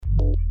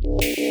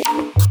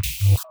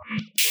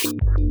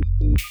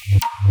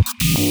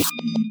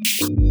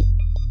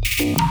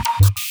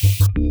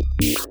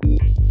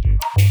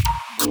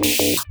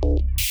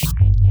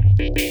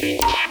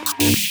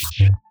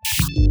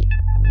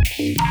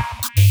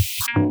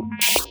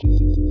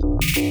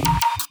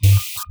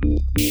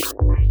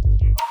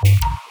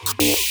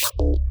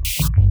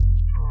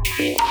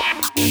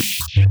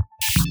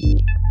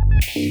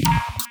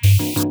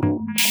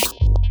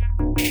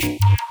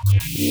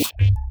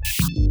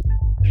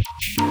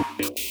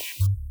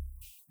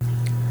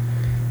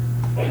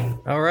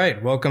All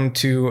right, welcome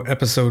to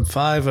episode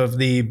 5 of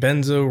the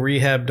Benzo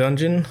Rehab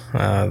Dungeon.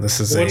 This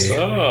is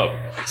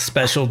a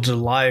special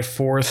July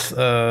 4th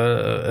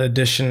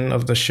edition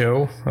of the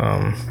show.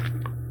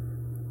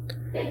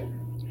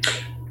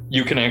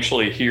 You can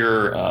actually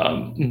hear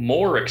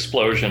more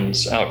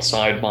explosions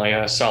outside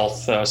my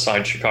south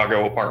side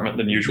Chicago apartment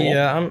than usual.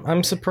 Yeah,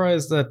 I'm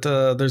surprised that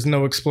there's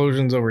no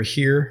explosions over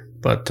here,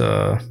 but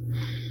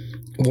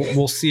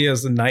we'll see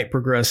as the night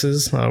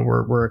progresses.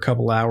 We're a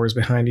couple hours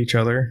behind each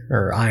other,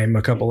 or I'm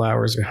a couple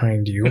hours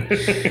behind you.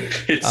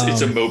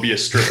 It's a Mobius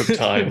strip of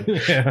time.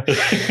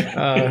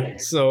 Yeah.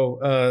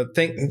 So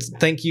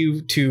thank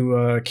you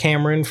to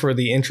Cameron for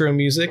the intro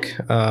music.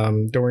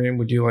 Dorian,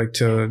 would you like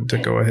to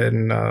go ahead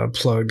and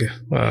plug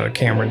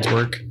Cameron's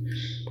work?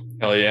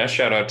 Hell yeah!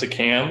 Shout out to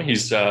Cam.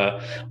 He's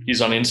on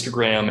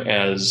Instagram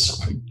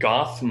as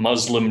Goth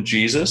Muslim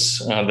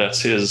Jesus. That's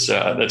his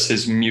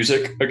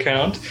music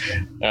account.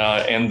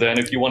 And then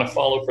if you want to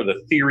follow for the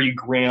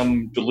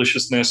Theorygram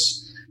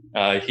deliciousness,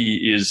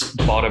 he is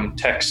Bottom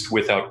Text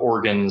Without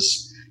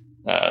Organs.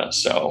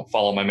 So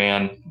follow my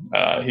man.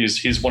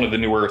 He's one of the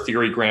newer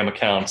Theorygram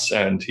accounts,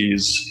 and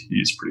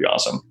he's pretty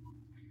awesome.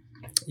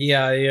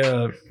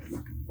 Yeah,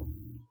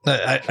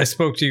 I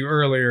spoke to you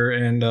earlier,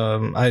 and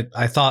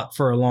I thought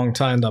for a long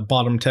time that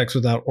Bottom Text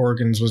Without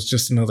Organs was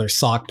just another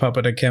sock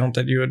puppet account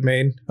that you had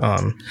made.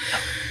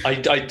 I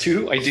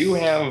do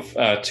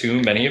have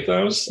too many of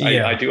those.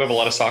 Yeah. I do have a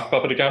lot of sock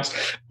puppet accounts,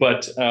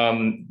 but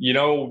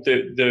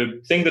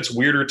the thing that's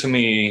weirder to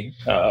me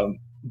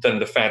than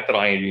the fact that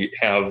I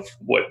have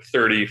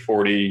 30,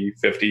 40,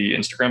 50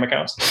 Instagram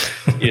accounts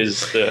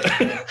is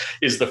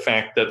the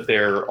fact that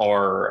there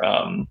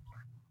are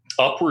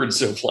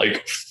upwards of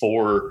like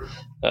 4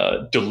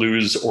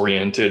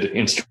 Deleuze-oriented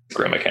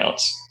Instagram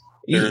accounts.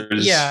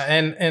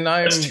 And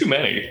that's too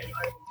many.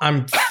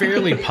 I'm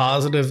fairly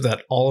positive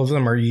that all of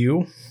them are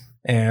you,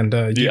 and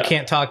you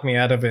can't talk me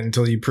out of it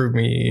until you prove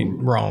me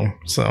wrong.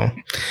 So,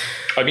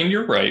 I mean,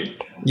 you're right.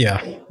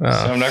 Yeah. So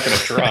I'm not going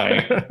to try.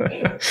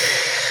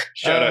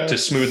 Shout out to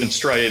Smooth and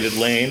Striated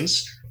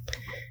Lanes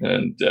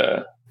and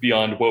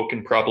Beyond Woke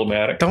and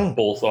Problematic.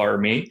 Both are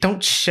me.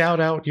 Don't shout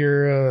out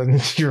your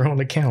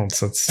own accounts.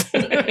 That's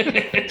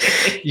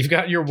you've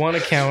got your one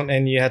account,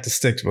 and you have to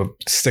stick with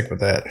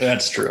that.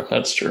 That's true.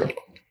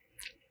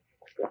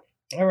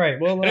 All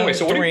right. Well, anyway,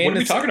 so what are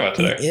we talking about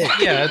today?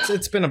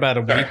 It's been about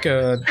a week.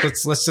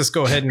 Let's just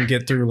go ahead and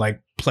get through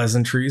like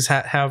pleasantries.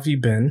 How have you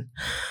been?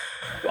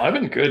 I've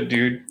been good,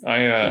 dude.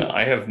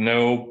 I have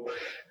no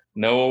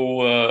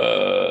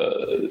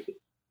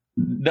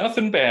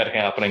nothing bad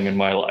happening in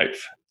my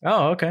life.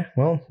 Oh, okay.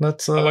 Well,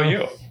 that's how about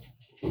you?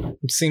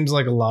 It seems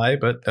like a lie,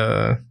 but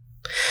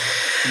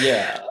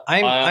yeah.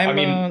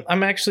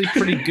 I'm actually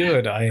pretty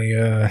good.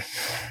 I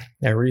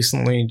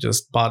recently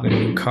just bought a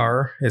new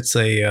car. It's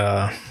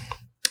a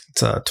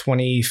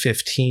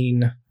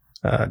 2015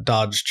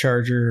 Dodge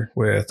Charger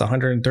with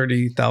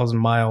 130,000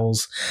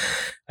 miles.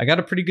 I got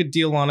a pretty good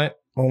deal on it.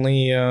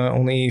 Only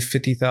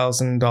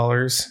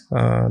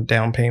 $50,000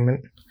 down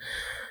payment.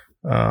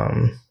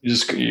 You're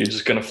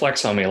just gonna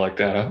flex on me like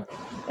that, huh?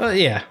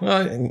 Yeah.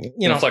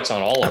 You know, flex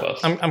on all of us.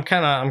 I'm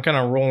kind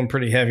of rolling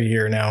pretty heavy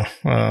here now.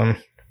 All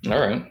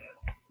right.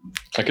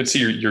 I could see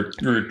you're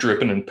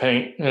dripping in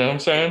paint. You know what I'm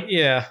saying?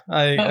 Yeah.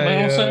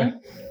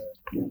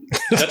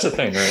 That's a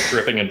thing, right?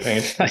 Dripping in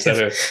paint. I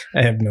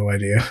have no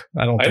idea.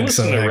 I don't think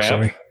so. To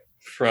actually, rap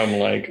from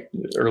like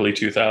early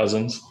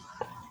 2000s.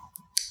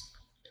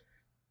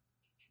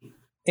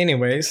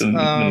 Anyways, the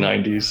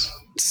 90s.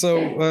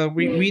 So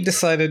we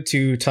decided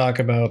to talk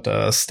about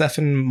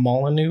Stefan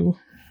Molyneux.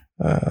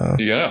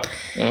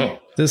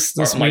 This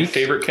my week.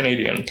 Favorite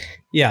Canadian.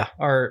 Yeah,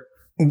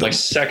 my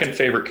second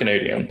favorite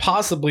Canadian.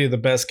 Possibly the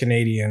best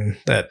Canadian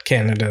that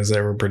Canada has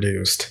ever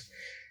produced.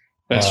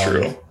 That's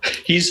true.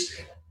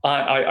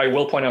 I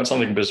will point out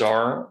something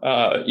bizarre,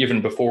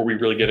 even before we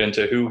really get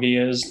into who he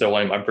is, though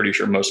I'm pretty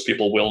sure most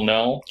people will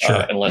know,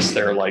 sure. Unless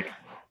they're like,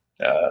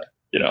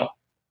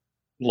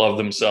 love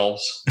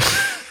themselves.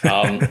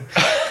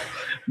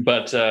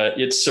 But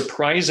it's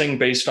surprising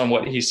based on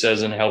what he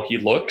says and how he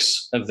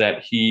looks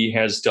that he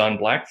has done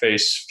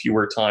blackface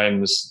fewer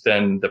times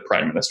than the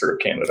Prime Minister of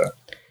Canada.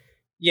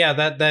 Yeah,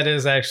 that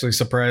is actually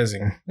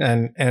surprising.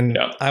 And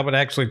yeah. I would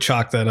actually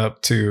chalk that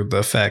up to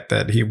the fact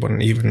that he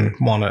wouldn't even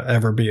want to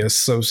ever be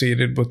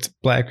associated with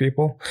black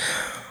people.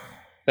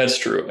 That's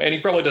true. And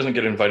he probably doesn't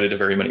get invited to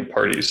very many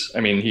parties.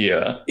 I mean,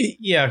 who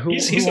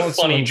he's wants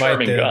a funny, to invite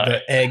charming guy.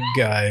 the egg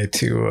guy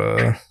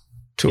to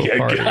to a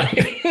party.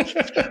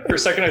 For a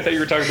second, I thought you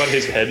were talking about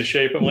his head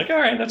shape. I'm like, all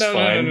right, that's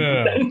fine.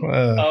 No.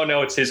 Oh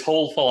no, it's his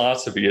whole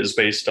philosophy is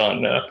based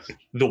on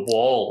the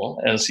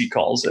wall, as he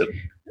calls it.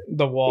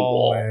 The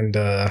wall. And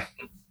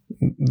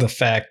the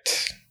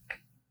fact,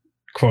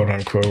 quote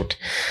unquote,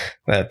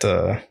 that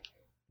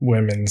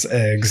women's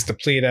eggs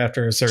deplete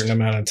after a certain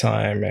amount of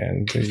time,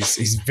 and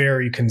he's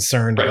very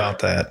concerned about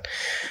that.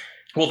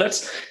 Well,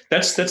 that's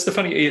the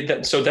funny.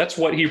 So that's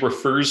what he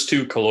refers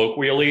to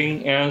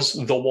colloquially as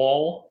the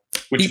wall,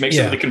 which makes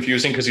it really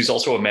confusing because he's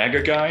also a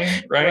MAGA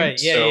guy, right? Right.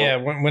 Yeah. So, yeah.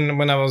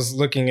 When I was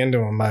looking into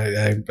him,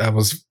 I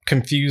was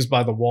confused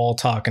by the wall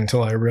talk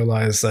until I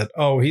realized that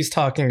he's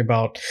talking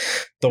about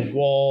the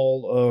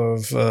wall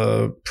of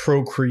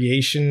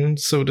procreation,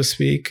 so to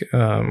speak,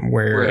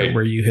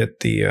 where you hit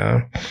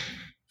the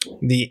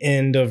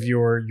end of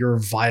your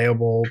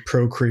viable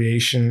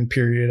procreation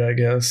period, I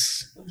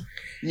guess.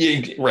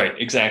 Yeah, right,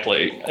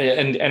 exactly.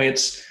 And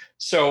it's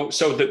so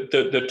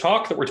the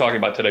talk that we're talking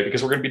about today,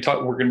 because we're going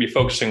to be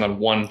focusing on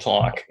one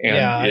talk, and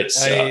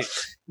I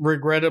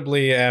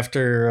regrettably,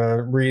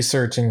 after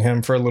researching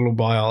him for a little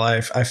while,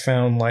 I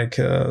found like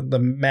the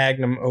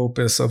magnum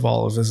opus of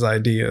all of his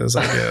ideas,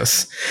 I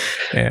guess.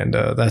 And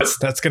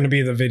that's going to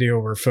be the video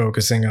we're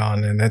focusing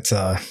on, and it's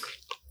a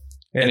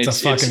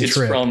fucking trip. It's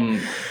from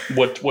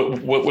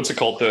what's it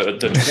called?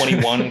 The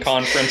 21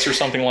 conference or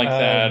something like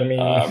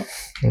that.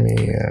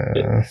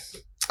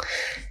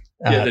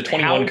 The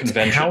 21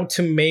 convention. How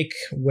to Make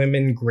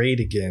Women Great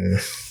Again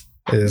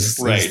is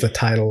the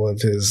title of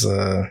his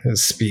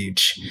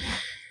speech.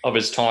 Of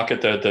his talk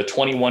at the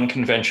 21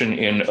 convention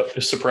in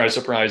surprise,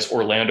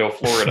 Orlando,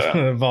 Florida.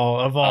 of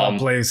all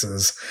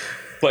places.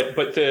 But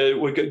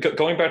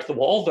going back to the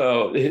wall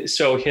though,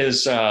 so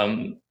his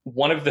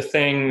one of the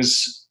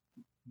things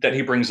that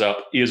he brings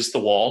up is the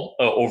wall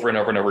over and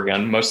over and over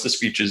again. Most of the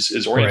speech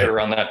is oriented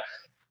around that.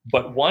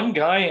 But one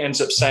guy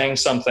ends up saying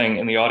something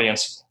in the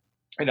audience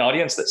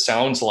that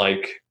sounds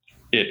like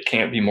it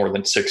can't be more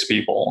than 6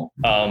 people.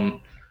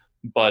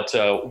 But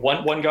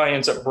one guy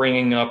ends up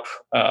bringing up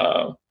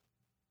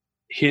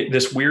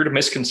this weird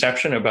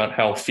misconception about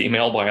how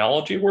female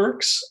biology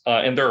works.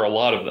 And there are a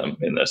lot of them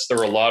in this. There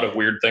are a lot of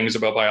weird things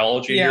about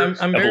biology here.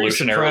 I'm very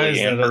surprised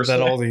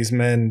that all these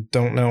men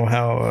don't know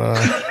how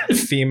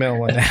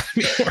female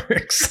anatomy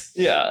works.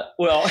 Yeah,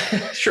 well,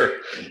 sure,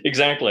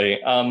 exactly.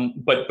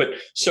 But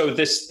so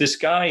this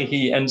guy,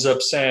 he ends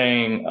up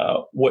saying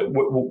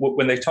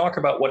when they talk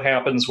about what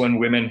happens when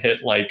women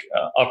hit like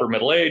upper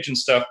middle age and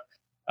stuff,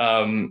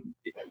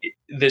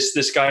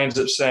 this guy ends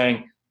up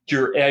saying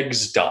your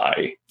eggs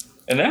die.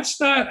 And that's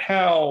not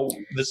how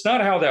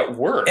that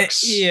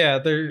works.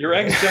 Your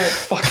eggs don't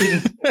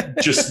fucking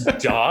just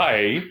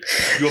die.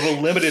 You have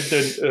a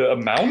limited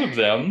amount of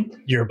them.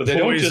 Your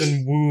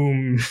poison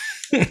womb.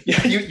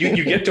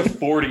 You get to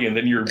 40 and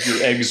then your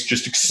eggs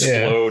just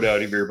explode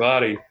out of your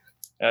body.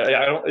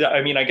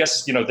 I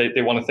guess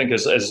they want to think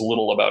as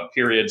little about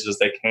periods as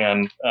they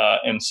can,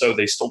 and so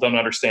they still don't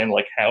understand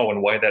like how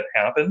and why that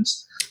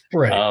happens.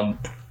 Right.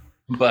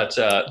 But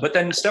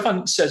then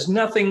Stefan says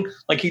nothing.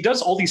 Like he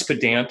does all these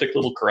pedantic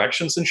little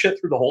corrections and shit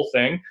through the whole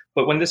thing.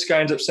 But when this guy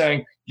ends up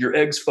saying your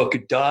eggs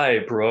fucking die,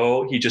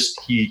 bro, he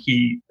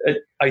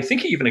I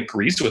think he even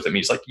agrees with him.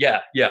 He's like, yeah,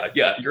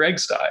 your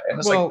eggs die, and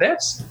it's like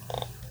that's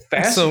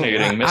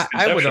fascinating. So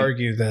I would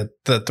argue that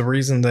the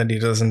reason that he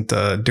doesn't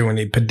do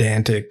any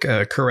pedantic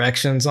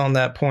corrections on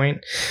that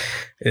point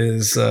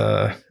is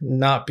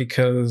not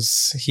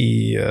because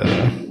he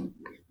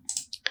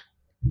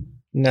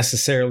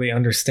necessarily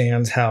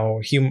understands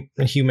how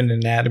human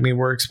anatomy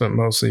works, but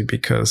mostly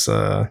because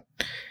I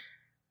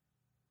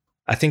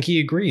think he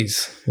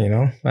agrees.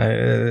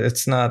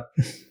 It's not.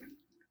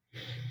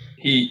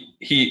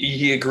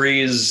 He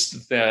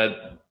agrees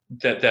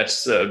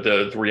that's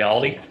the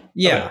reality.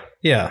 Yeah.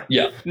 No,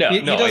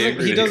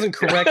 he doesn't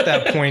correct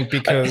that point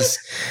because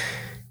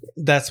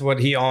that's what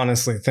he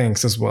honestly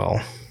thinks as well.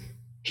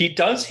 He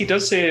does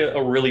say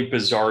a really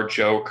bizarre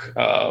joke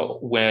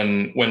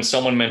when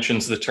someone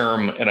mentions the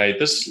term, and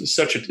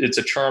it's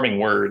a charming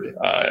word,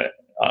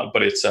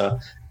 but it's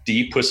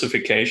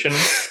depussification.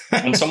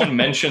 When someone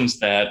mentions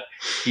that,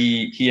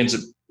 he ends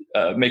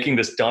up making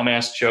this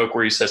dumbass joke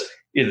where he says,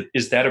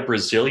 "Is that a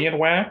Brazilian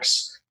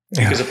wax?"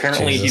 Because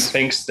apparently he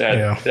thinks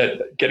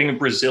that getting a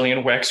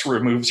Brazilian wax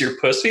removes your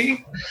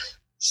pussy.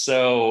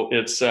 So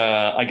it's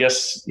I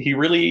guess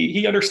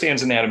he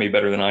understands anatomy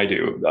better than I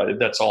do.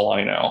 That's all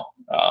I know.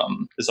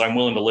 Is I'm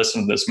willing to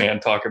listen to this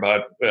man talk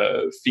about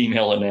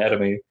female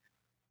anatomy.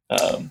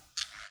 Hell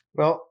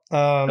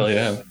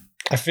yeah.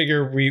 I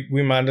figure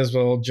we might as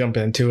well jump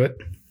into it.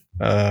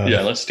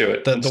 Let's do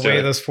it. The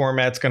way this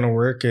format's going to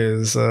work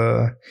is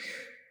I'm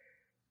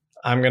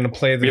going to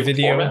play the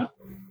video.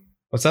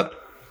 What's up?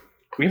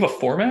 We have a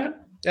format?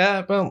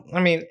 Yeah, well,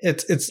 I mean,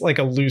 it's like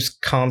a loose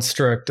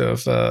construct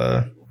of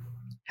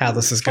how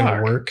this is going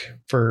to work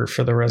for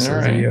the rest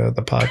of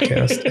the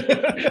podcast.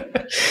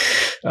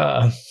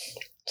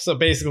 So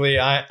basically,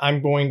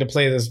 I'm going to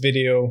play this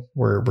video.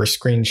 We're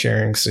screen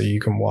sharing, so you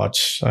can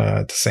watch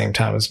at the same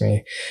time as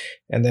me.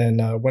 And then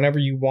whenever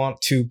you want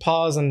to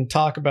pause and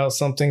talk about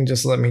something,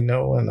 just let me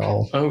know, and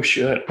I'll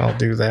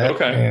do that.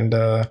 Okay. And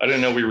I didn't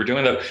know we were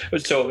doing that.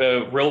 So,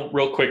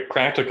 real quick,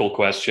 practical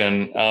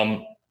question.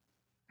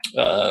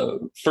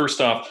 First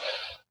off,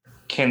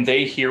 can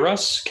they hear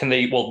us? Can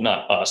they? Well,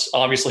 not us.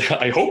 Obviously,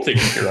 I hope they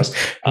can hear us.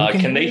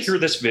 Can they hear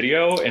this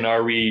video? And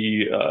are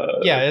we?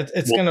 Yeah,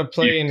 it's going to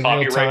play in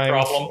real time.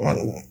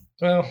 Problem?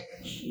 Well,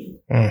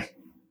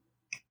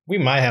 we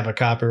might have a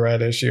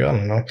copyright issue. I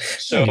don't know.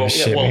 So,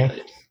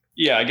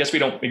 yeah, I guess we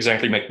don't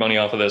exactly make money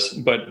off of this,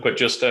 but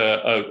just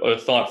a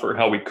thought for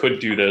how we could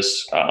do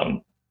this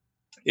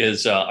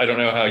is I don't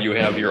know how you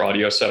have your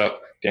audio set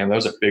up. Damn, that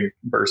was a big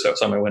burst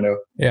outside my window.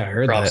 Yeah, I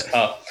heard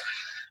that.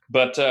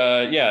 But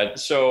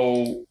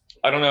so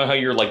I don't know how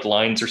your like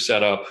lines are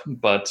set up,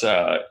 but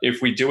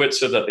if we do it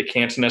so that they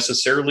can't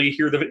necessarily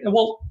hear the video,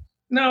 well,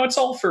 no, it's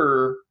all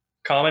for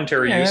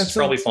commentary use. It's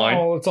probably fine.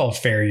 It's all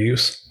fair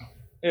use.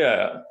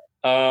 Yeah.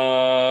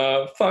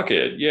 Fuck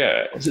it.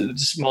 Yeah.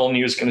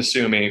 Molyneux is going to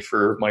sue me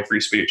for my free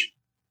speech.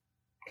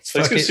 So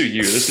it's going to sue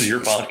you. This is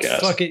your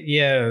podcast. Fuck it.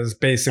 Yeah. Is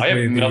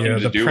basically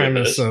the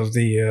premise of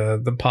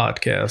the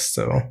podcast.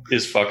 So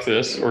is fuck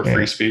this or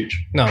free speech?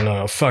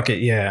 No. Fuck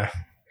it. Yeah.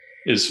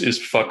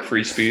 Is fuck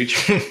free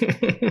speech?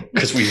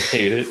 Because we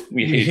hate it.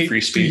 We hate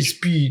free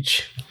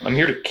speech. I'm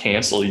here to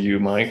cancel you,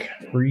 Mike.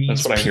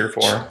 That's what I'm here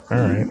for. All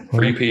right.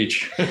 Free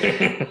peach.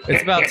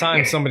 It's about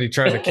time somebody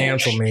tried to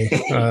cancel me.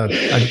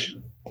 I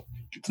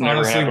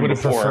honestly would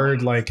have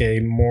preferred like a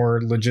more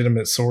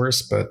legitimate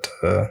source, but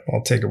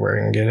I'll take it where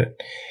I can get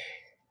it.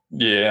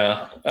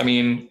 Yeah. I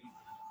mean,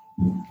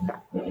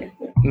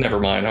 never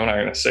mind. I'm not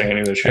going to say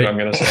any of the shit I'm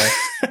going to say.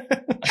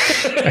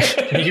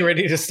 Are you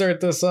ready to start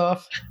this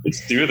off?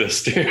 Let's do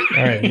this, dude.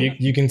 All right.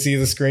 You can see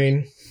the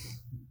screen.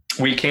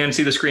 We can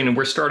see the screen, and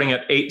we're starting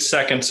at 8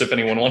 seconds if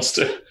anyone wants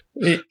to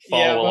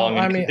follow along.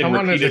 I mean, I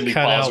wanted to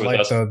cut out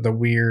like the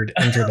weird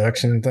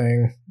introduction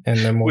thing, and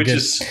then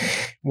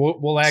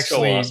we'll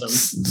actually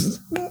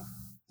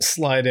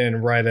slide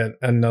in right at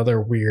another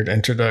weird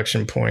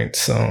introduction point.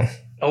 So.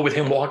 Oh, with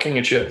him walking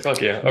and shit. Fuck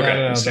yeah. Okay.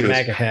 No, the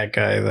MAGA hat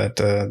guy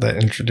that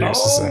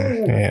introduces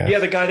him. Yeah,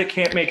 the guy that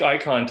can't make eye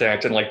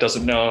contact and like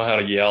doesn't know how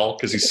to yell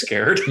because he's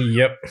scared.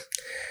 Yep.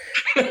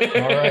 All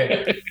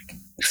right.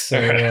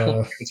 So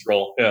let's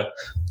roll. Yeah.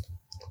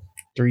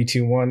 3,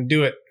 2, 1,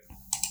 do it.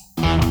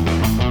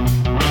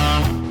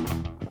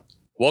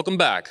 Welcome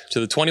back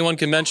to the 21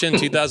 Convention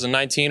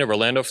 2019 of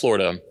Orlando,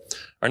 Florida.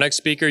 Our next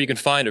speaker you can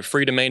find at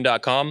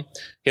freedomain.com.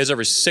 He has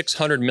over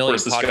 600 million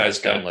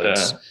podcast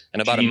downloads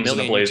and about 1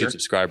 million YouTube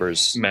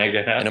subscribers.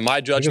 MAGA hat. And in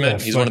my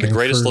judgment, he's one of the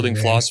greatest living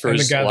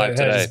philosophers alive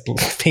today.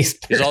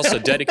 He's also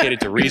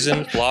dedicated to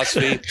reason,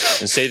 philosophy,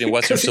 and saving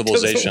Western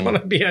civilization. Want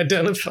to be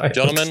identified.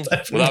 Gentlemen,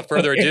 without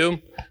further ado,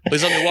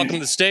 please let me welcome to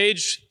the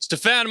stage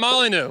Stefan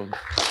Molyneux.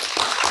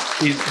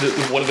 He's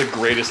one of the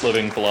greatest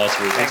living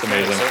philosophers. That's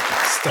amazing.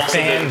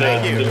 Stefan,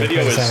 the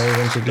video is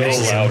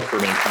so loud for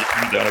me. Can you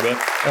turn it down a bit?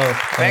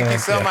 Thank you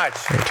so much.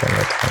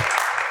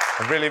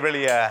 I really,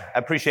 really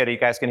appreciate it. You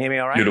guys can hear me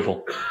all right?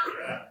 Beautiful.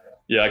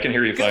 Yeah, I can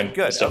hear you fine.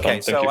 Good.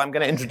 Okay, so I'm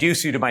going to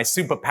introduce you to my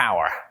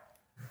superpower.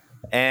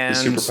 And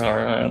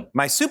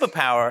my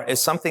superpower is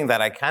something that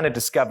I kind of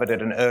discovered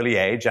at an early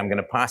age. I'm going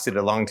to pass it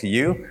along to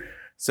you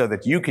so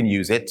that you can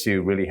use it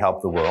to really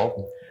help the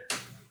world.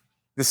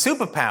 The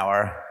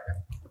superpower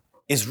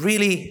is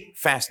really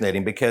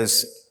fascinating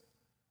because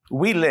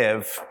we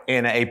live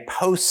in a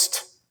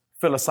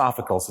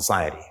post-philosophical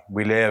society.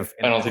 We live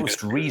in a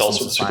post-reason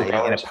society,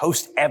 in a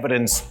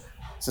post-evidence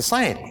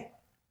society.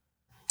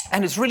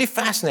 And it's really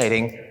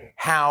fascinating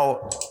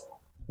how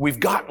we've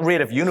got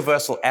rid of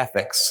universal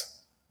ethics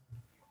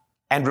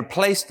and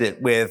replaced it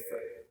with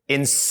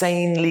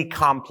insanely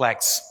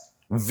complex,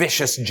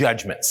 vicious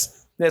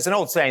judgments. There's an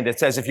old saying that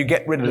says if you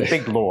get rid of the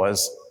big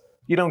laws,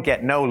 you don't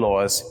get no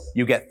laws,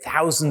 you get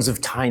thousands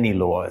of tiny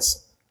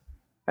laws.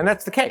 And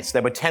that's the case.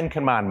 There were 10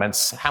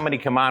 commandments. How many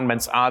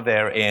commandments are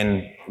there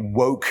in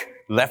woke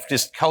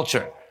leftist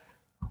culture?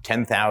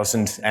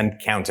 10,000 and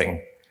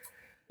counting.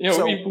 Yeah,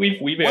 so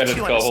we've added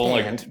a couple,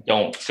 like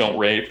don't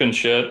rape and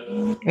shit.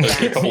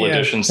 Like a couple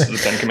additions to the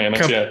 10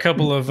 Commandments.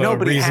 Couple of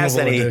nobody has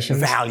any additions.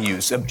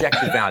 Values,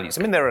 objective values.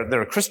 I mean, there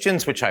are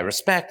Christians, which I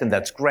respect, and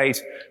that's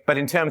great. But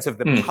in terms of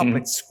the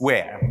public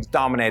square, it's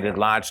dominated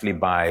largely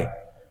by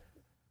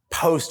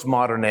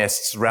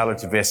postmodernists,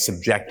 relativists,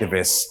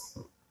 subjectivists,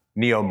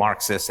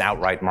 neo-Marxists,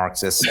 outright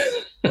Marxists.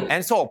 And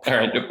it's all all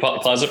right,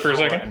 pause it for a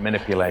second.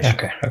 Manipulation.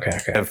 Okay.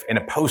 In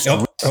a post...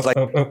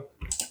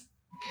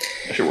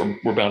 Actually,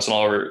 we're bouncing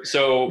all over.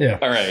 So,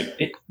 all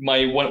right.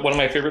 One of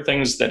my favorite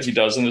things that he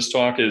does in this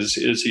talk is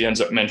he ends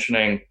up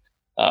mentioning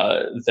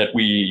that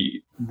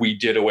we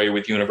did away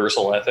with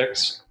universal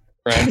ethics,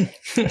 right?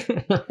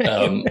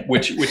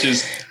 Which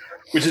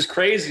is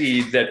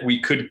crazy that we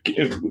could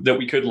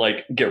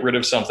like get rid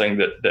of something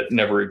that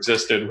never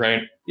existed,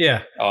 right?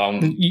 Yeah.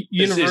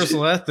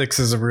 Universal ethics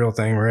is a real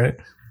thing, right?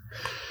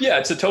 Yeah,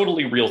 it's a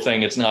totally real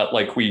thing. It's not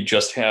like we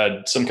just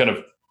had some kind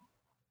of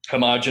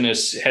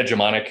homogenous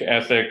hegemonic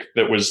ethic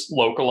that was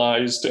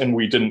localized and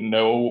we didn't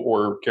know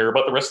or care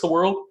about the rest of the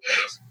world.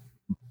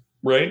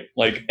 Right.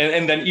 Like,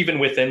 and then even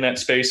within that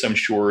space, I'm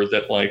sure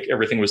that like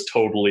everything was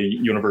totally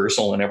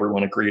universal and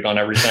everyone agreed on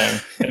everything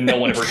and no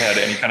one ever had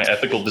any kind of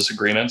ethical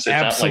disagreements. It's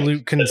absolute not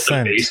like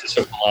consent. The basis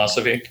of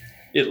philosophy.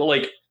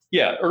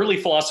 Early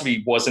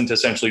philosophy wasn't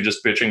essentially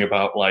just bitching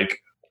about like,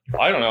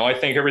 I don't know, I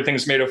think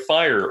everything's made of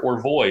fire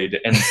or void.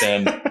 And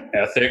then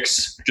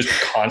ethics, just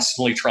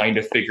constantly trying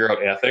to figure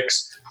out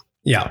ethics.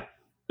 Yeah.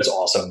 It's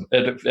awesome.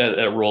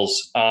 It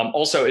rules.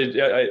 Also,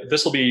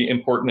 this will be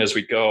important as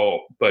we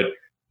go, but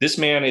this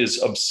man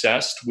is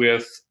obsessed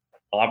with,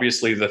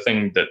 obviously, the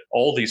thing that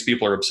all these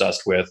people are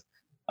obsessed with,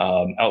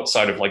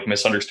 outside of like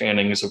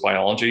misunderstandings of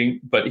biology.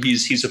 But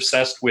he's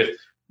obsessed with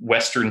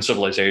Western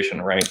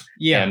civilization, right?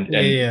 Yeah,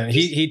 yeah.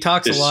 He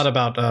talks a lot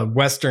about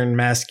Western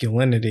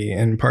masculinity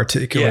in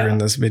particular in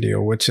this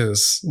video, which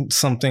is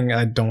something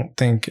I don't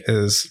think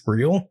is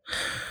real.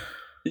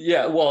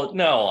 Yeah, well,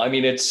 no, I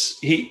mean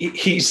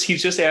he's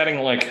just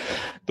adding like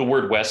the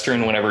word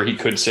Western whenever he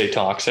could say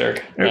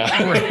toxic.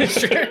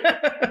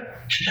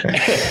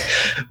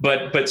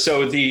 But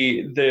so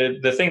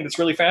the thing that's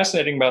really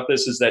fascinating about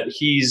this is that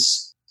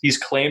he's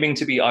claiming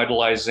to be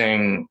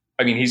idolizing.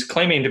 I mean, he's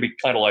claiming to be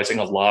idolizing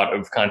a lot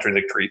of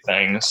contradictory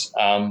things,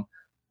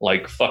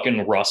 like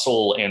fucking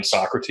Russell and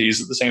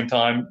Socrates at the same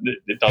time.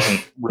 It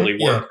doesn't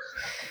really work.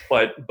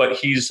 But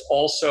he's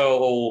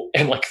also,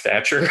 and like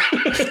Thatcher.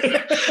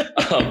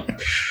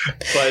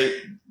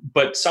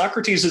 But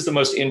Socrates is the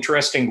most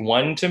interesting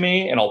one to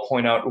me, and I'll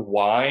point out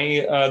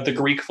why the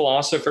Greek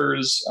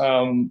philosophers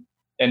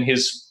and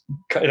his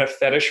kind of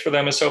fetish for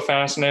them is so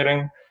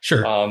fascinating.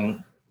 Sure.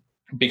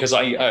 Because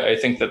I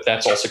think that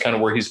that's also kind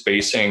of where he's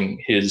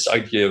basing his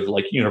idea of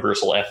like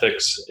universal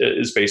ethics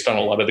is based on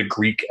a lot of the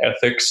Greek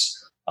ethics.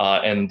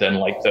 And then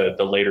like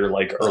the later,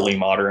 like early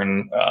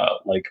modern,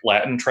 like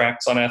Latin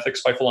tracts on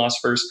ethics by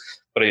philosophers.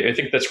 But I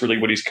think that's really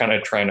what he's kind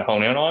of trying to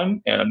hone in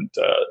on. And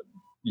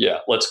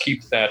let's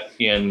keep that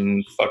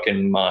in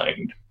fucking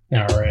mind.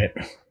 All right.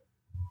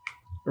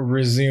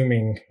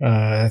 Resuming,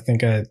 I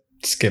think I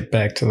skipped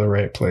back to the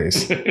right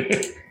place.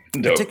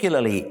 No.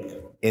 Particularly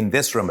in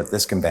this room at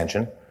this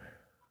convention,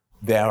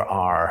 there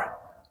are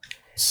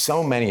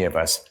so many of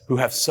us who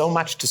have so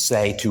much to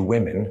say to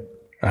women.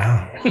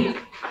 Wow.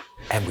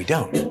 And we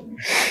don't.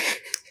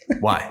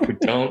 Why? We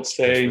don't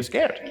say. We're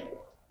scared.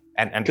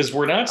 And because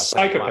we're not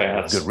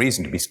psychopaths. Good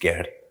reason to be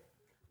scared.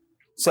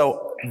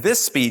 So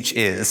this speech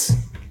is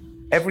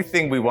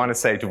everything we want to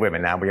say to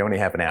women. Now we only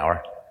have an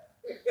hour.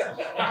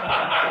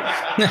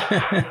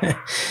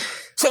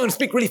 So I'm going to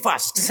speak really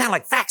fast to sound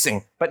like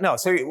faxing. But no,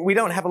 so we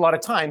don't have a lot of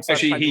time. So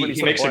actually,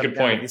 he makes a good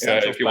point.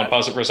 If you want to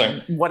pause it for a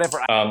second.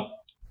 Whatever.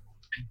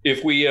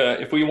 If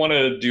we want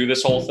to do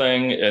this whole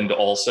thing and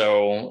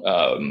also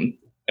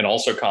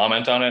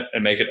comment on it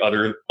and make it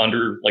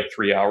under like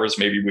 3 hours,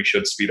 maybe we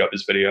should speed up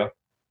his video.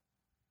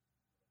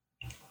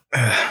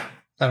 I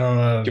don't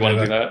know. Do you want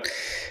to do that?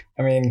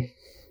 I mean,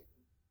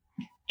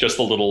 just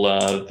the little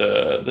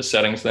the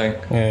settings thing.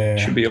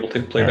 Should be able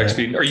to playback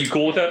speed. Are you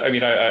cool with that? I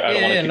mean, I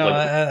don't want to. No,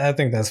 I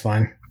think that's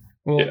fine.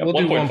 We'll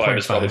do 1.5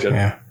 is probably good.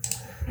 Yeah.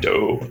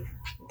 Dope.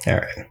 All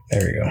right,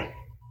 there we go.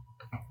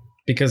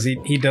 Because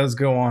he does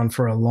go on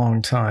for a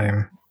long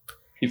time.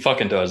 He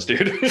fucking does,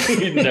 dude.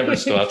 He never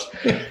stops.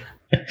 All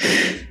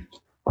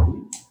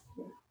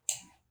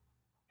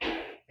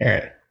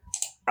right.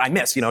 I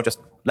miss, just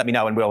let me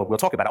know and we'll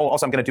talk about it.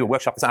 Also, I'm going to do a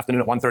workshop this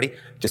afternoon at 1:30.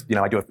 Just,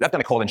 I've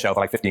done a call-in show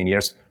for like 15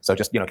 years. So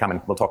just, come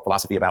and we'll talk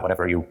philosophy about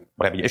whatever your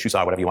issues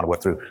are, whatever you want to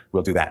work through.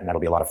 We'll do that. And that'll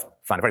be a lot of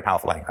fun. A very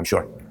powerful thing, I'm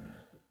sure.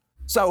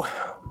 So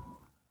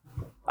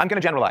I'm going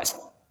to generalize.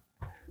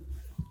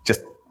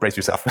 Just brace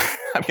yourself.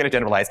 I'm going to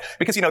generalize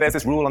because, there's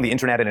this rule on the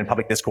internet and in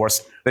public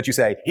discourse that you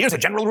say, here's a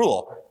general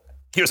rule.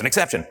 Here's an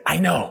exception. I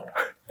know.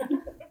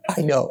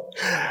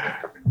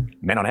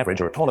 Men on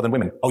average are taller than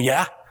women. Oh,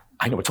 yeah?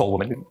 I know a tall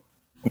woman.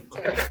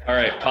 All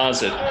right,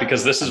 pause it,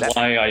 because this is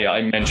why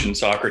I mentioned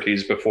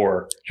Socrates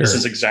before. Sure. This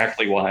is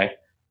exactly why.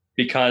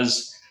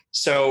 Because,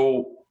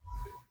 so,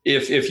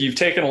 if you've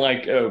taken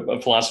like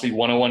a philosophy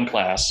 101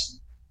 class,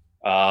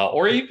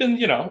 or even,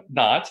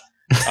 not,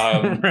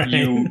 right.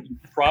 You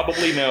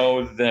probably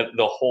know that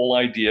the whole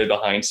idea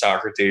behind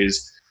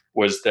Socrates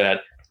was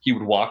that he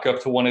would walk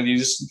up to one of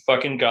these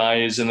fucking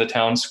guys in the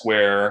town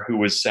square who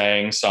was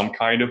saying some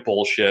kind of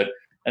bullshit.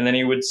 And then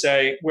he would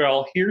say,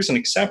 well, here's an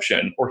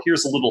exception, or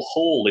here's a little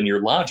hole in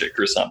your logic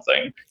or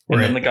something.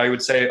 And then the guy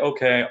would say,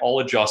 okay, I'll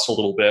adjust a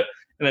little bit.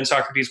 And then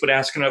Socrates would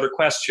ask another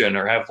question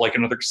or have like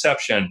another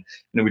exception. And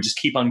it would just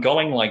keep on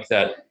going like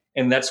that.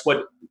 And that's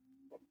what,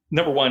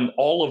 number one,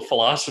 all of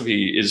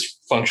philosophy is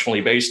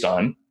functionally based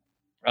on.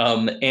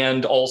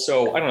 And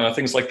also, I don't know,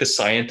 things like the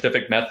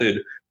scientific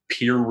method,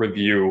 peer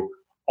review,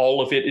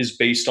 all of it is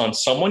based on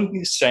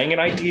someone saying an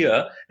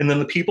idea, and then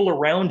the people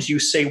around you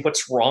say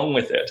what's wrong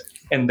with it.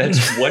 And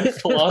that's what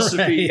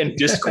philosophy and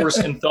discourse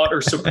and thought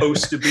are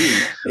supposed to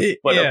be.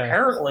 But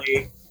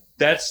apparently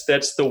that's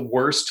the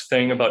worst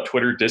thing about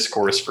Twitter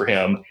discourse for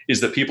him,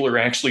 is that people are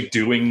actually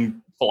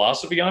doing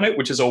philosophy on it,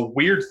 which is a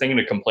weird thing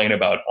to complain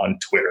about on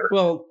Twitter.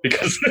 Well,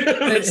 because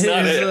it's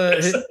not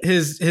it.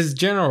 His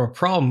general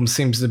problem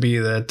seems to be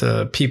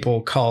that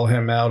people call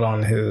him out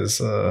on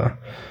his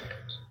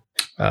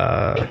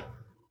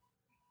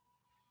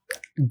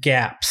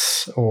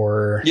gaps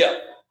or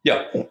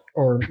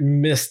or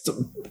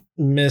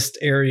missed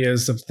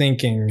areas of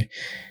thinking,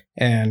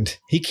 and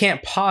he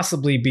can't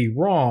possibly be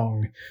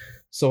wrong.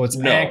 So it's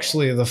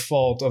actually the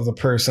fault of the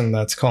person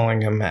that's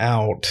calling him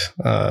out.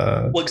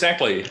 Well,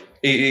 exactly.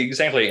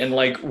 And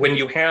like when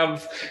you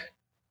have,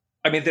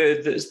 I mean,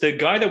 the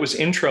guy that was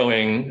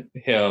introing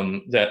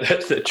him,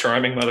 that's the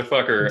charming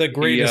motherfucker, the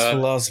greatest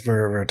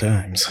philosopher of our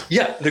times.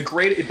 Yeah, but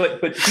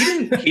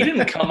he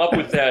didn't come up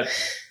with that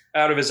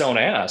out of his own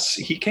ass.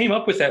 He came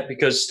up with that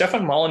because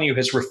Stefan Molyneux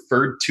has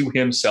referred to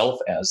himself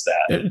as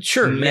that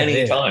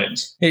many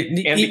times.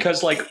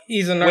 Because like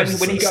he's a narcissist.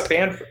 When he got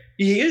banned,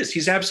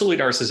 he's absolutely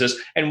a narcissist.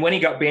 And when he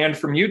got banned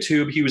from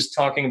YouTube, he was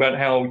talking about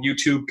how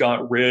YouTube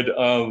got rid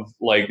of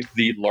like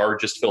the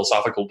largest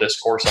philosophical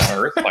discourse on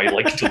earth by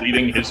like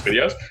deleting his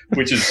videos,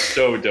 which is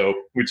so dope,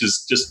 which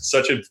is just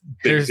such a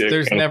big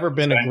there's never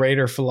been a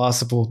greater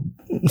philosophical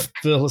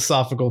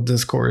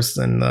discourse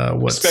than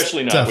what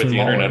especially not with the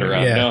internet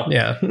around.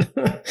 Yeah.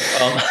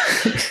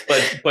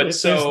 But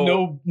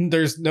so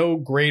there's no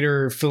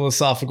greater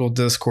philosophical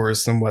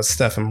discourse than what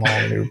Stefan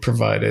Molyneux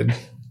provided.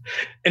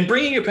 And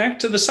bringing it back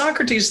to the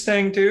Socrates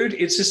thing, dude,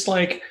 it's just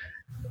like,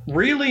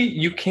 really,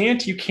 you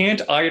can't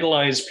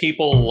idolize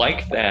people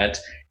like that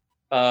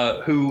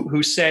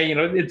who say, you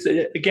know, it's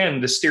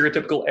again the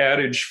stereotypical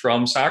adage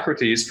from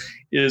Socrates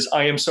is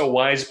 "I am so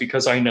wise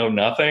because I know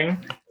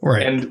nothing,"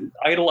 right? And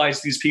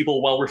idolize these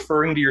people while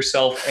referring to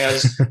yourself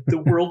as the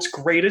world's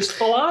greatest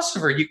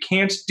philosopher. You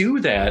can't do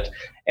that.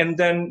 And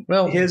then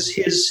his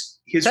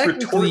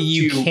retort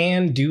you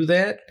can do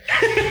that.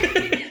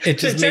 It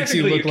just makes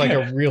you look like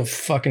a real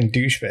fucking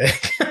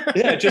douchebag.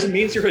 Yeah, it just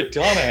means you're a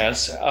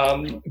dumbass.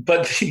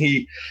 But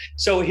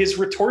his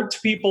retort to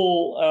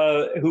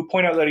people who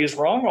point out that he's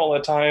wrong all the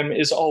time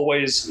is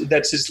always,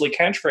 that's his like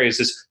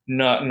catchphrase, is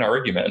not an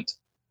argument,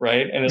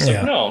 right? And it's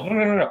like,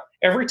 no.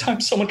 Every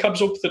time someone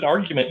comes up with an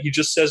argument, he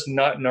just says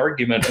not an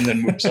argument and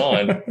then moves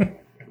on.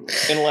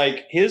 And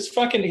like his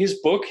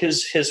book,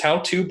 his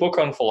how-to book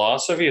on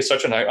philosophy is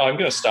such I'm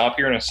going to stop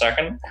here in a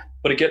second,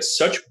 but it gets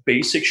such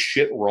basic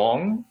shit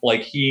wrong.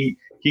 Like he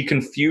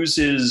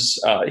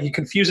confuses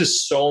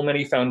so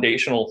many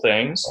foundational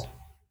things.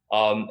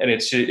 And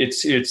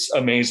it's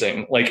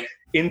amazing. Like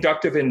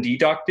inductive and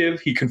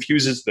deductive, he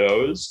confuses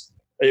those,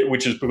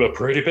 which is a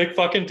pretty big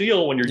fucking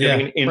deal when you're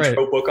getting an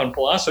intro book on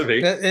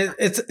philosophy.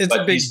 It's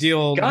a big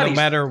deal no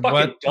matter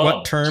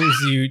what terms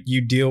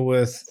you deal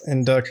with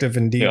inductive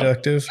and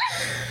deductive.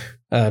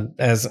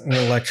 As an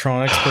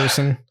electronics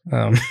person,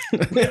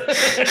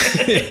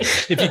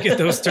 if you get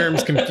those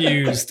terms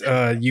confused,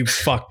 you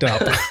fucked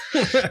up.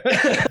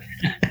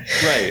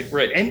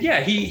 Right. And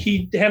yeah,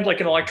 he had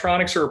like an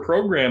electronics or a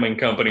programming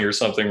company or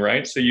something,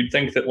 right? So you'd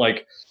think that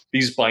like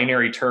these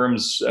binary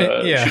terms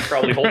should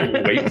probably hold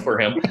a weight for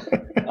him.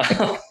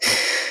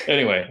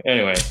 Anyway,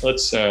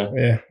 let's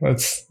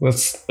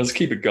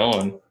keep it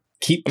going.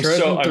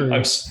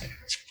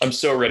 I'm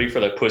so ready for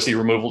that pussy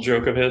removal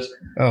joke of his.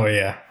 Oh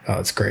yeah. Oh,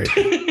 it's great.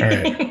 All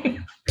right.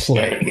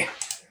 Play.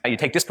 You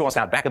take discourse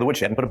out back of the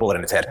woodshed and put a bullet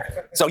in its head.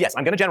 So yes,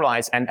 I'm going to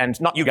generalize, and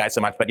not you guys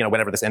so much, but you know,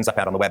 whenever this ends up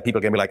out on the web, people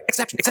are going to be like,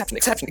 exception. It's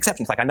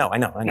like, I know.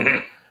 But we're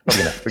going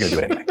to do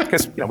it anyway.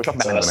 Because, you know, we're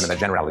talking about men and women and the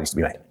generalities to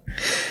be made.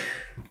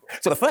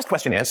 So the first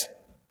question is,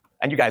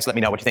 and you guys let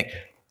me know what you think.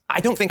 I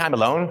don't think I'm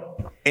alone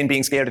in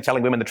being scared of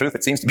telling women the truth.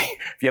 It seems to be,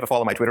 if you ever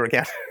follow my Twitter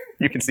account,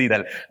 you can see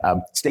that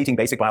stating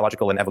basic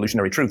biological and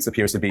evolutionary truths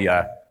appears to be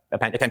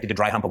attempting to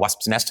dry hump a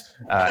wasp's nest.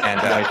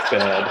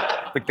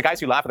 The guys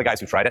who laugh are the guys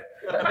who tried it.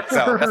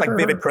 So that's like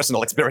vivid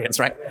personal experience,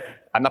 right?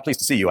 I'm not pleased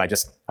to see you. I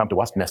just humped a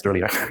wasp nest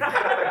earlier.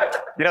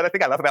 You know, the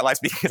thing I love about live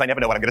speaking is I never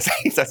know what I'm going to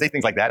say. So I say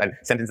things like that and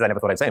sentences I never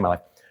thought I'd say in my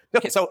life.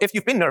 Okay, so if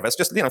you've been nervous,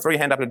 just, you know, throw your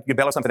hand up and you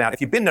bellow something out.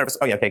 If you've been nervous,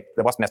 the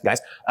wasp nest guys.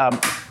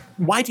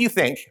 Why do you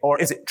think, or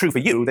is it true for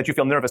you, that you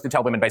feel nervous to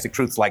tell women basic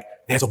truths like,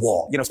 there's a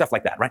wall, you know, stuff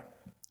like that, right?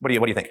 What do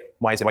you think?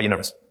 Why are you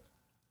nervous?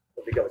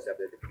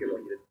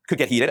 Could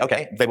get heated,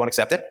 okay. They won't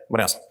accept it.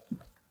 What else?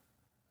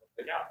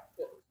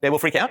 They will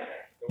freak out?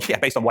 Yeah,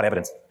 based on what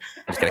evidence?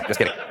 Just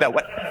kidding. No,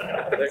 what?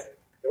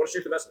 They want to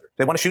shoot the messenger.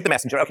 They want to shoot the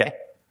messenger, okay.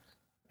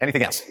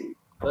 Anything else?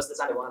 Most of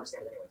the time they won't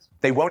understand it anyways.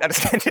 They won't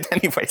understand it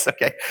anyways,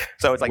 okay.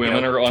 So it's like,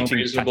 women are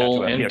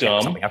unreasonable and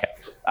dumb. Okay.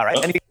 All right.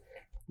 Anything?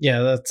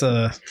 Yeah,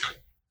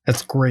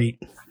 that's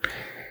great.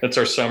 That's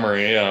our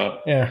summary, yeah.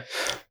 Yeah.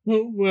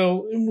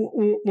 Well,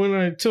 when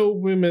I tell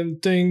women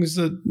things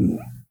that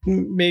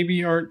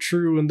maybe aren't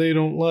true and they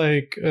don't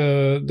like,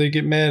 they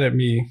get mad at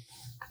me.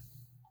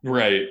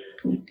 Right.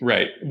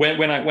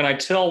 When I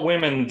tell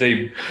women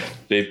they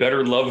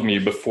better love me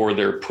before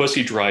their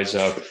pussy dries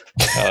up,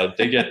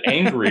 they get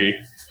angry.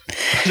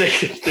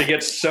 They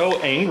get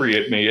so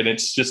angry at me, and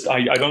it's just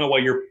I don't know why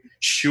you're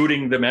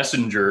shooting the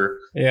messenger.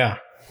 Yeah.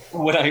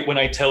 When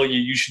I tell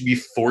you should be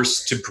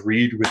forced to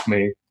breed with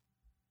me,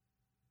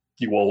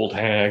 you old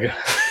hag.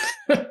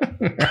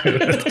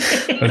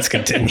 Let's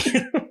continue.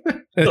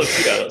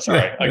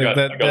 Sorry, I got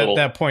a little...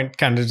 that point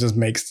kind of just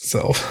makes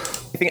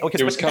itself.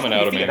 It was coming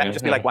out of me. That would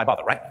just be like, why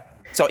bother, right?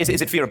 So is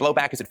it fear of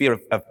blowback? Is it fear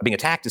of being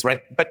attacked? Is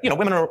right? But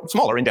women are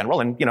smaller in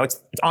general, and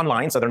it's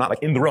online, so they're not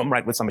like in the room,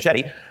 right, with some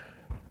machete.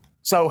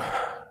 So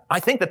I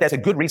think that there's a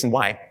good reason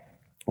why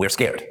we're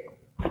scared,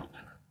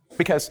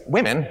 because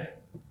women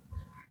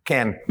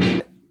can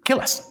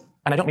kill us,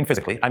 and I don't mean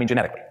physically, I mean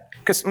genetically.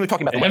 Because we're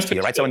talking about the West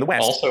here, right? So in the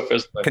West,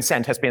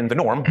 consent has been the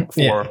norm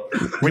for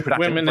reproduction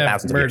women for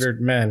thousands have murdered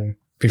of years. Men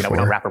before. We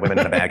don't wrap our women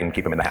in a bag and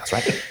keep them in the house,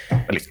 right?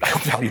 At least I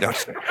hope you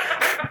don't.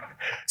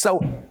 So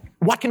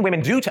what can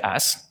women do to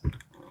us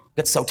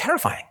that's so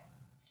terrifying?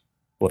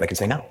 Well, they can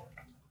say no.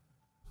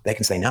 They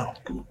can say no.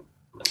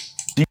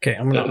 Okay,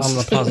 I'm gonna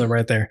pause it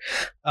right there.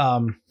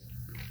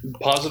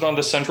 Pause it on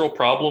the central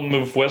problem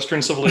of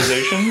Western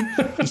civilization: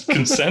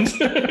 consent.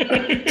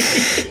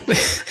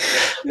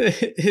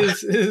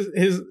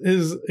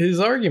 His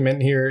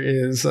argument here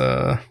is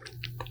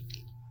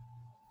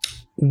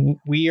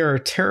we are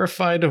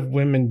terrified of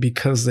women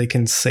because they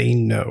can say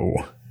no.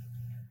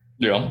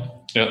 Yeah,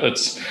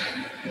 that's.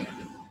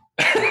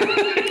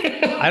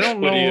 I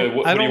don't know.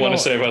 What do you want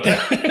to say about that?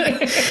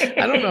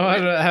 I don't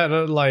know how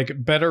to like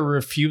better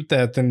refute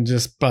that than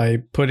just by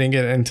putting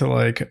it into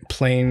like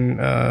plain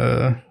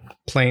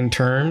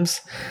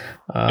terms.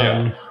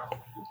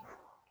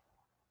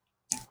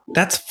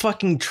 That's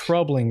fucking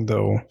troubling,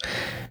 though.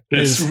 It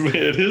is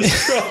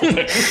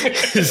troubling.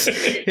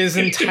 His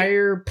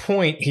entire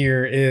point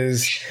here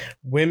is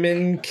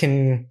women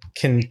can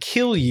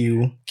kill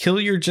your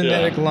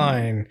genetic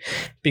line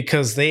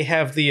because they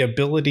have the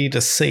ability to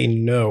say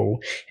no,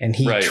 and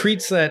he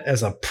treats that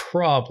as a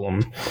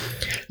problem.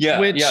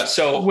 Which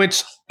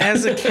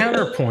as a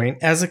counterpoint,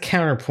 and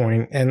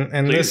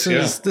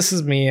please, this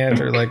is me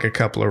after like a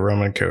couple of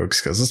rum and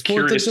cokes because it's 4th of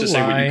July. Curious to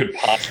see what you could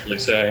possibly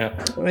say.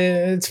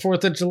 It's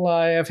 4th of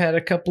July. I've had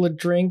a couple of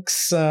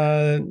drinks.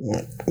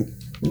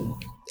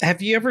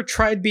 Have you ever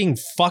tried being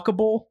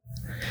fuckable?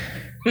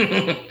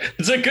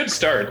 It's a good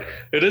start.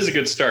 It is a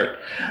good start.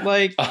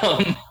 Like,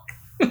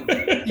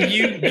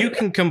 you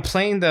can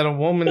complain that a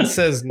woman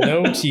says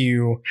no to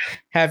you.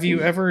 Have you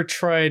ever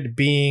tried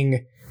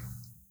being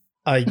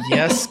a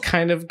yes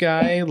kind of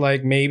guy?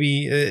 Like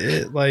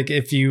maybe like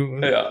if you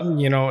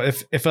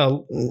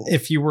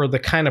if you were the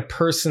kind of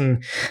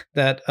person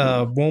that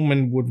a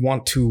woman would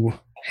want to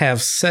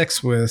have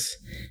sex with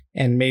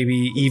and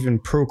maybe even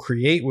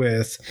procreate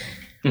with.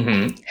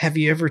 Mm-hmm. Have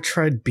you ever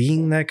tried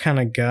being that kind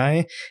of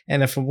guy?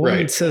 And if a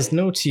woman says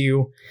no to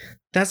you,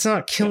 that's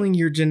not killing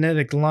your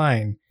genetic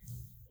line.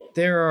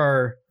 There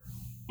are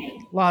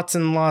lots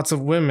and lots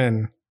of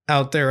women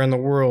out there in the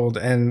world,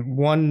 and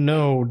one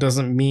no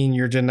doesn't mean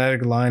your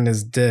genetic line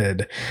is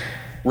dead.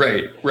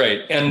 Right.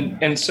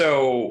 And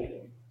so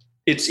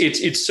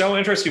it's so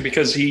interesting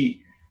because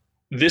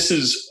this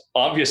is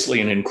obviously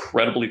an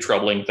incredibly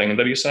troubling thing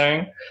that he's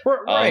saying.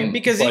 Right,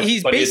 because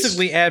he's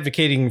basically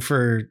advocating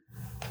for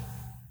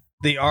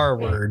the R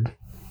word.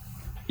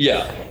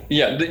 Yeah.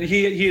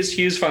 He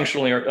is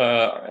functionally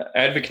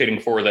advocating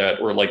for that,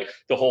 or like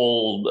the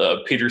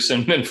whole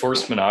Peterson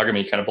enforced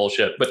monogamy kind of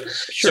bullshit. But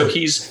so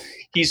he's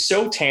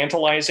so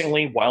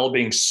tantalizingly, while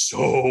being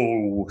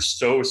so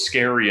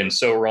scary and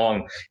so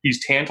wrong,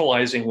 he's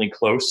tantalizingly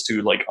close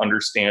to like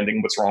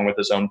understanding what's wrong with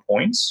his own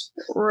points.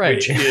 Right.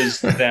 Which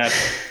is that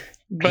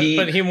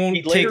but he won't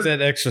take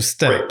that extra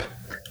step. Right.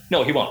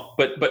 No, he won't.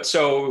 But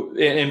so,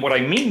 and what I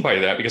mean by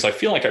that, because I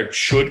feel like I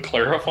should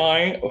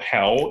clarify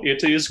how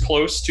it is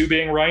close to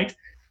being right.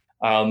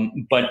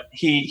 But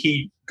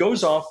he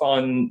goes off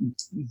on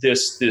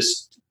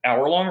this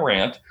hour-long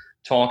rant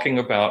talking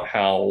about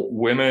how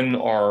women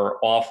are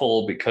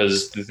awful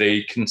because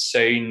they can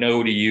say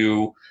no to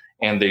you,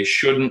 and they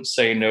shouldn't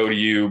say no to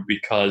you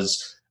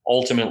because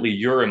ultimately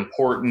you're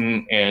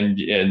important, and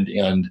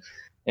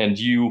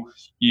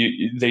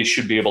they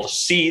should be able to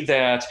see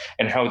that,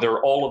 and how there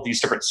are all of these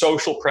different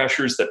social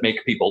pressures that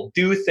make people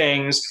do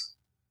things,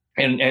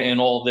 and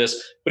all this.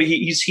 But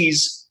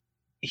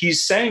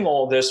he's saying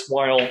all this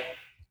while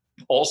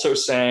also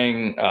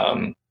saying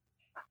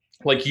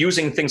like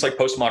using things like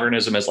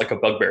postmodernism as like a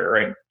bugbear,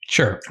 right?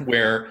 Sure.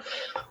 Where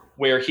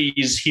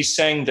he's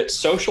saying that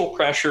social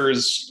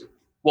pressures.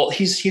 Well,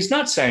 he's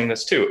not saying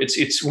this too.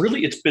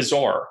 It's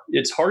bizarre.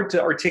 It's hard to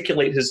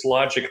articulate his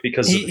logic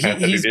because of the fact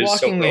that it is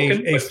so broken. He's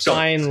walking a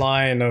fine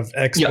line of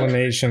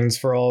explanations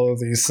for all of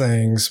these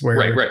things.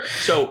 Where right.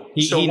 So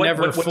he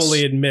never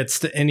fully admits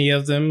to any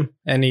of them,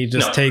 and he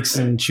just takes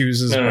and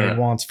chooses what he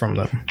wants from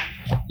them.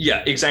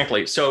 Yeah,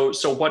 exactly. So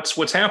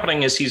what's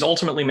happening is he's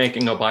ultimately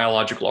making a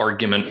biological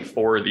argument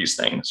for these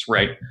things,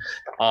 right?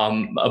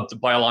 The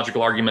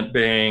biological argument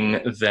being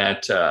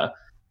that.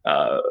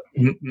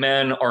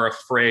 Men are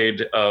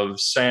afraid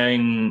of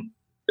saying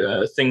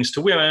things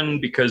to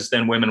women because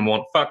then women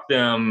won't fuck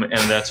them,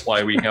 and that's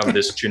why we have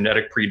this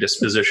genetic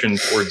predisposition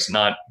towards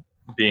not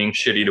being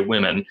shitty to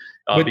women,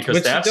 because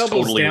which that's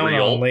doubles totally down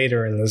real. On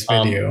later in this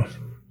video.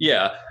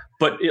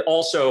 But it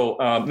also,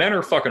 men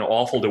are fucking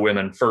awful to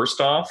women, first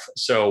off.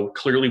 So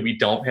clearly we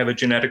don't have a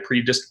genetic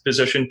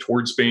predisposition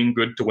towards being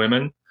good to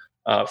women,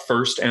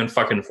 first and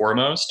fucking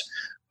foremost.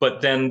 But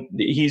then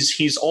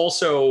he's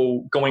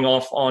also going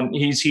off on,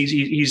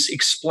 he's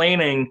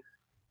explaining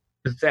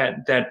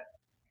that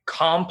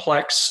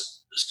complex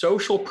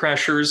social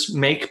pressures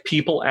make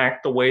people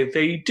act the way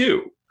they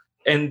do.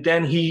 And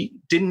then he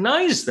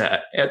denies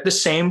that at the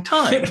same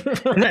time.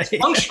 And that's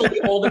functionally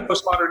all that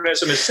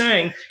postmodernism is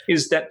saying,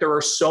 is that there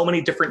are so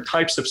many different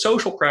types of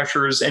social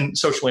pressures and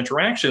social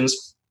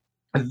interactions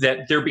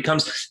that there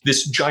becomes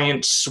this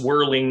giant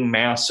swirling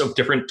mass of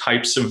different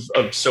types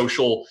of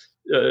social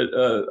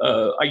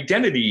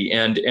identity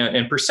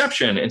and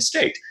perception and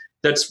state.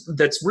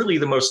 That's really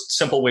the most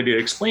simple way to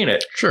explain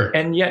it. Sure.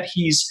 And yet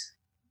he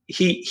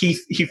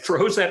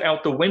throws that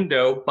out the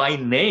window by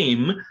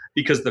name,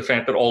 because of the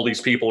fact that all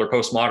these people are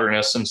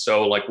postmodernists, and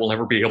so like we'll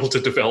never be able to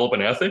develop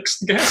an ethics,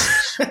 I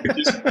guess, which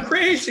is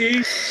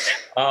crazy.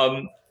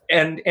 And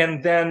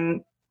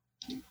then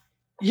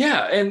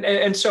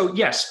so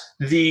yes,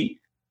 the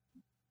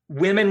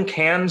women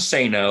can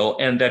say no,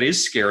 and that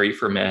is scary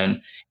for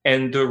men.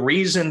 And the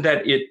reason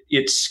that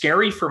it's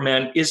scary for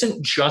men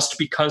isn't just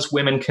because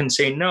women can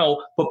say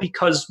no, but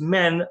because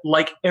men,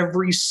 like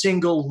every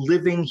single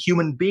living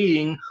human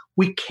being,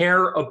 we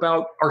care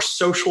about our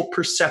social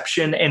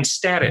perception and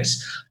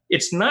status.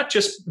 It's not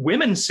just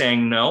women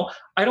saying no.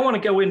 I don't want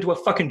to go into a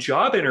fucking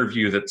job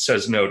interview that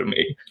says no to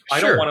me. Sure.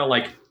 I don't want to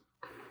like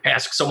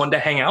ask someone to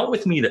hang out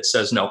with me that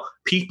says no.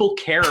 People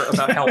care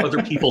about how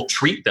other people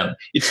treat them.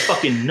 It's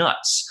fucking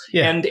nuts.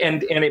 Yeah. And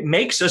it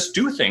makes us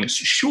do things.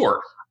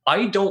 Sure.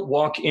 I don't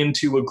walk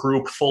into a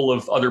group full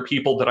of other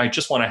people that I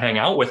just want to hang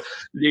out with,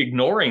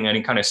 ignoring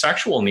any kind of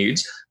sexual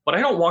needs. But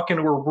I don't walk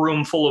into a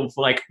room full of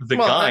like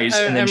guys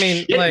and then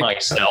shit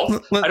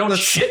myself. I don't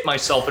shit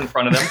myself in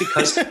front of them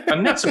because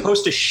I'm not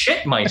supposed to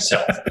shit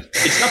myself.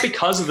 It's not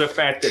because of the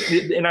fact that,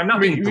 and I'm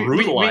not being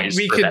brutalized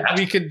for that.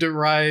 We could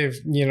derive,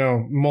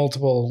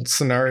 multiple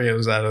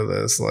scenarios out of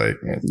this. Like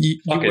you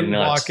wouldn't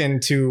walk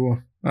into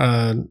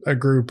a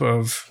group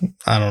of,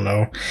 I don't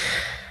know,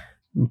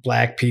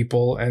 Black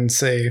people and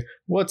say,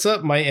 "What's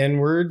up, my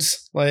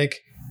N-words?"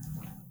 Like,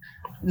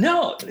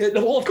 no,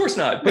 well, of course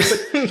not. But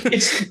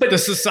the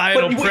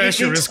societal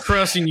pressure is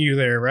crushing you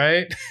there,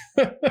 right?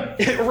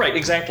 Right,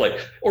 exactly.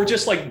 Or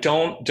just like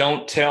don't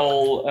tell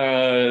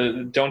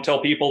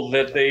people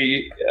that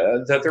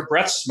that their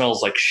breath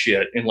smells like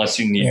shit unless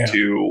you need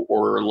to,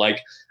 or like.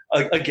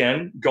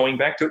 Again, going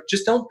back to it,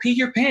 just don't pee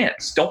your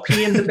pants. Don't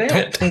pee in the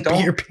bed. don't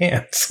pee your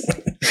pants.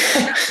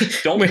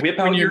 Don't whip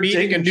out your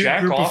dick and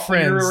jack off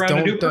when you're around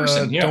a new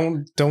person.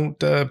 Don't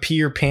pee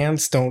your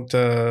pants. Don't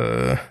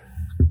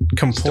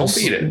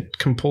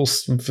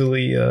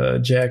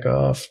compulsively jack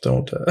off.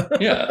 Don't.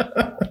 Yeah.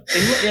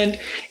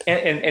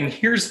 And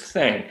here's the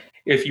thing.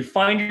 If you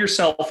find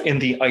yourself in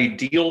the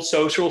ideal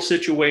social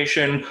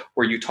situation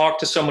where you talk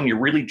to someone, you're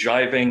really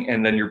jiving,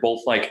 and then you're both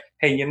like,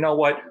 hey, you know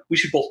what? We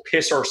should both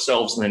piss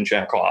ourselves and then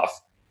jack off.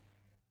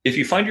 If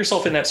you find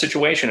yourself in that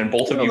situation and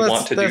both of you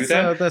want to do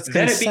that,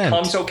 then it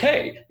becomes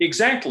okay.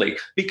 Exactly.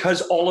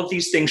 Because all of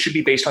these things should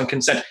be based on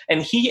consent.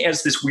 And he,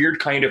 as this weird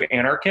kind of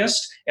anarchist,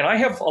 and I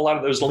have a lot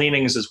of those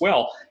leanings as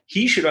well,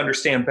 he should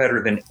understand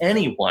better than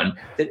anyone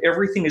that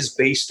everything is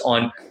based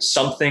on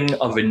something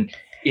of an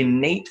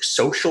innate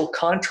social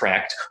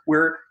contract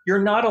where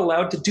you're not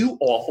allowed to do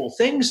awful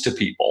things to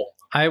people.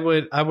 I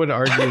would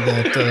argue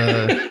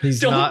that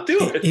he's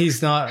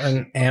not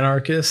an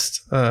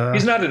anarchist.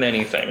 He's not an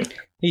anything.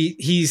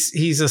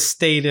 He's a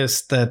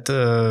statist that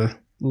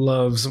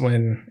loves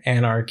when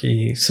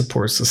anarchy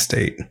supports the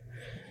state.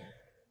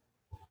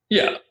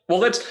 Yeah.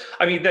 Well, that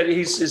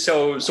he's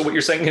so what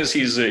you're saying is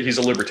he's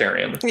a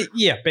libertarian.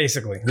 Yeah,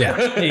 basically.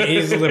 Yeah.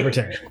 He's a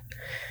libertarian.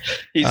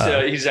 He's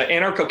an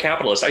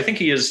anarcho-capitalist. I think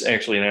he is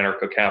actually an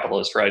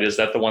anarcho-capitalist, right? Is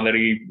that the one that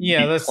he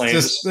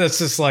claims? That's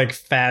just like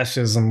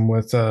fascism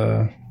with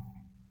I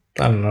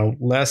don't know,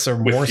 less or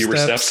more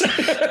steps.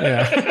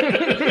 Yeah.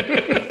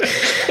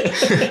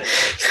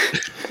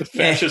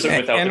 Fascism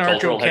without the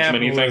cultural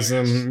hegemony thing.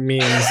 Anarcho-capitalism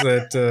means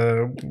that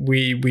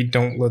we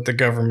don't let the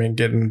government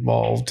get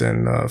involved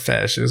in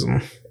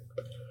fascism.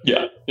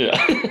 Yeah.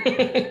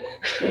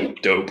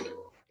 Dope.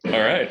 All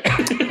right.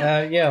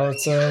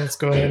 Let's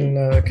go ahead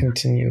and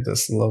continue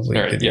this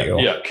lovely video.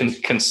 Yeah.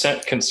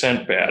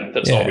 Consent bad.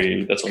 That's all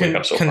we have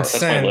so far.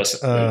 That's my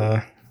list.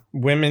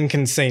 Women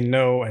can say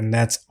no, and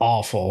that's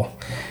awful.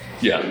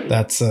 Yeah.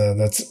 That's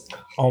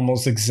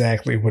almost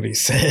exactly what he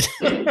said.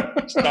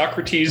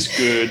 Socrates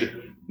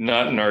good,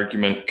 not an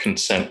argument.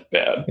 Consent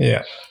bad.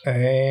 Yeah.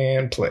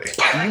 And play.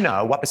 Do you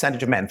know what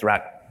percentage of men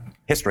throughout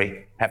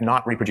history have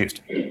not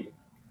reproduced?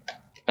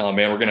 Oh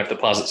man, we're gonna have to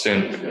pause it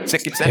soon.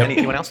 60%. Yep.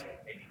 Anyone else?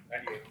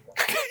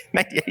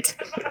 98.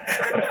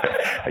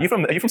 Are you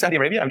from Saudi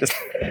Arabia?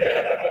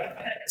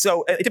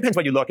 So it depends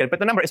what you look at, but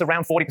the number is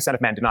around 40%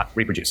 of men do not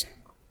reproduce.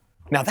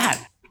 Now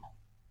that.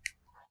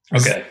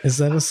 Okay. Is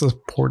that a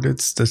supported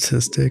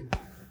statistic?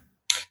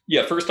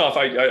 Yeah. First off,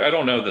 I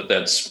don't know that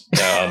that's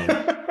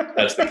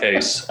that's the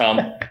case.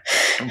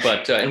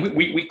 But and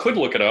we could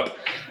look it up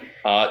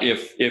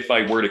if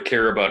I were to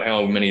care about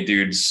how many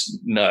dudes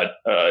nut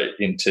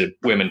into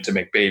women to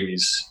make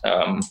babies.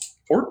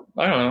 Or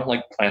I don't know,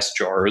 like glass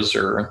jars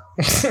or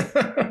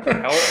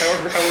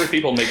however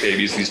people make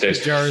babies these days.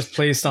 Jars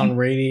placed on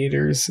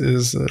radiators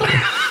is.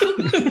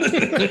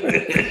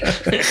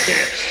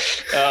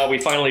 We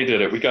finally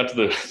did it. We got to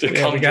the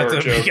cum jar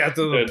joke. We got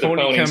to the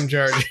pony cum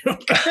jar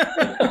joke.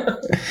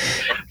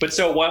 But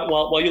so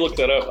while you look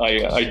that up,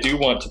 I do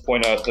want to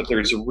point out that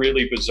there's a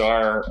really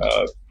bizarre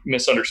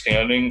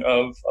misunderstanding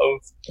of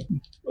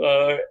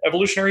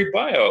evolutionary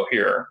bio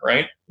here,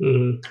 right?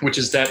 Mm-hmm. Which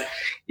is that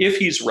if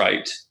he's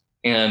right,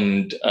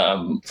 and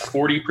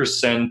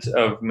 40%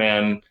 of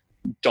men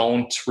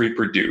don't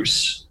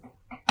reproduce,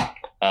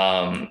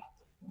 and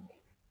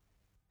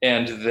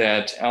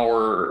that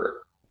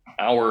our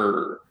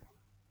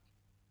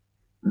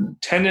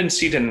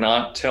tendency to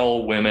not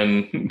tell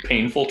women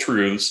painful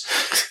truths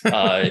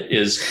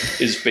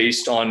is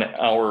based on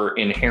our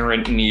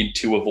inherent need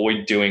to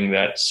avoid doing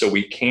that so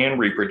we can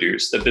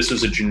reproduce, that this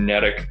is a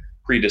genetic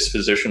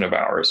predisposition of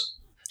ours.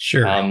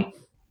 Sure.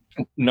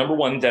 Number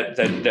one,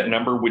 that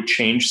number would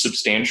change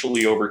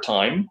substantially over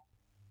time.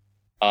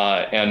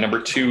 And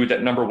number two,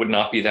 that number would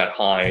not be that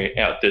high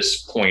at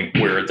this point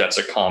where that's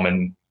a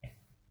common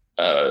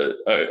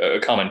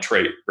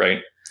trait,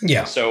 right?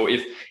 Yeah. So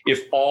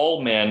if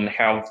all men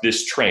have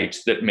this trait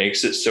that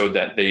makes it so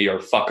that they are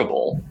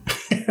fuckable,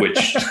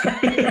 which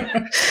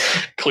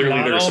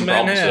clearly there are some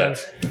problems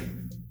with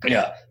that.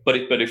 Yeah.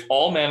 But if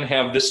all men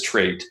have this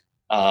trait,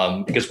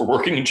 because we're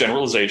working in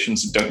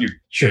generalizations, don't you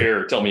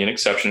dare tell me an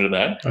exception to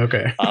that.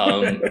 Okay.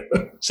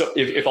 So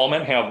if all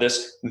men have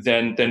this,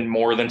 then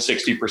more than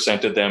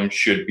 60% of them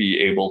should be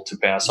able to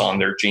pass on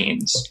their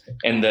genes,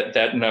 and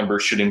that number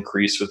should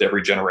increase with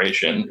every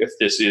generation if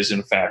this is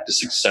in fact a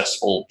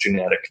successful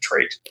genetic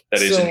trait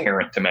that is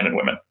inherent to men and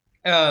women.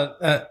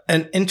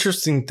 An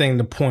interesting thing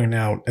to point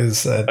out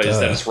is that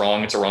it's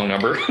wrong. It's a wrong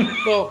number.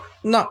 Well,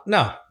 no,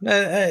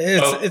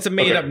 it's a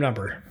made up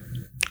number.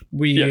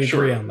 We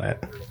agree on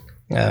that.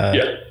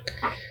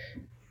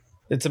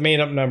 It's a made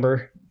up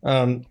number.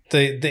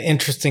 The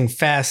interesting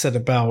facet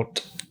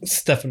about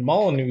Stefan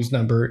Molyneux'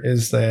 number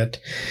is that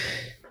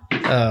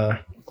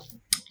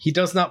he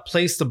does not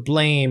place the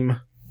blame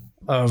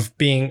of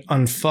being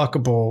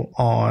unfuckable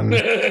on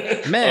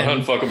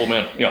men. Unfuckable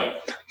men, yeah.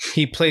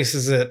 He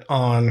places it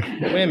on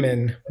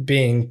women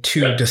being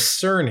too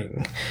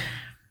discerning.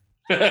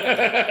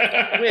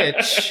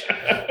 Which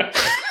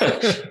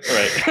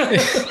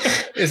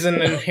is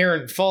an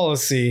inherent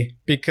fallacy,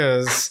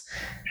 because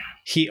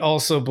he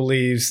also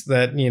believes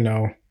that,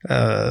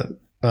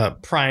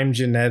 prime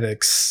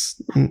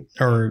genetics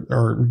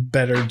or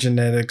better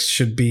genetics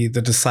should be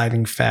the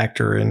deciding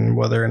factor in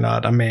whether or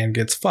not a man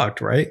gets fucked,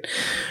 right?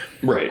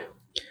 Right.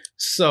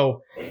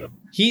 So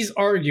he's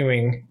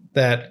arguing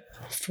that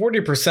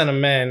 40% of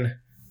men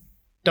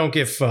don't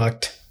get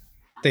fucked.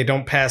 They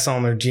don't pass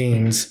on their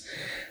genes.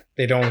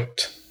 They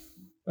don't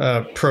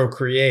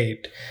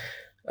procreate.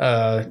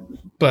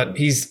 But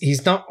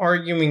he's not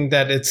arguing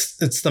that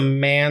it's the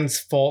man's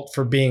fault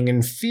for being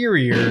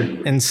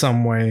inferior in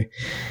some way.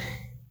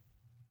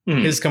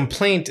 His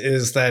complaint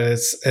is that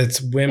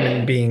it's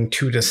women being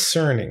too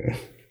discerning.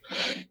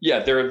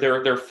 Yeah,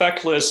 they're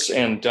feckless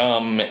and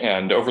dumb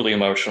and overly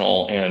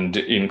emotional and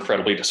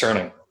incredibly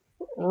discerning.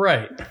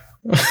 Right.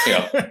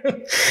 Yeah.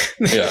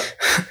 Yeah.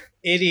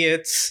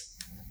 Idiots,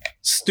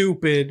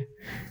 stupid,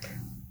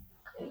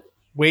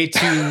 way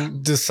too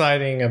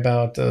deciding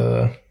about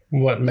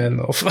what men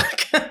they'll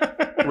fuck.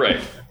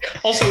 Right.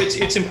 Also,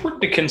 it's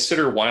important to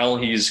consider while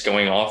he's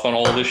going off on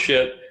all this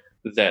shit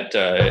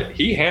that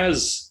he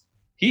has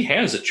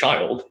a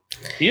child.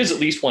 He has at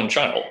least one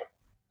child,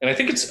 and I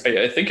think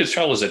his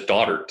child is a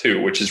daughter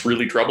too, which is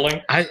really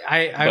troubling.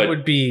 I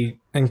would be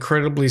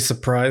incredibly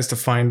surprised to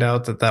find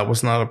out that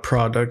was not a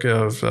product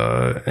of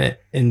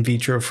in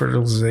vitro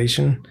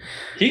fertilization.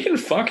 He can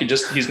fuck.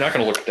 He's not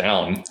going to look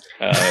down.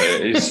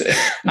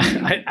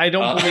 I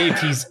don't believe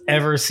he's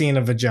ever seen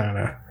a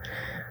vagina.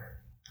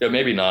 Yeah,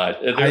 maybe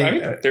not.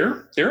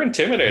 They're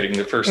intimidating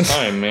the first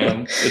time,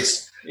 man.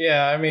 It's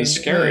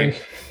scary.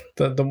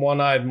 The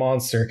one-eyed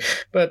monster.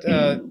 But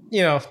are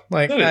you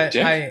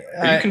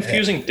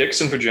confusing dicks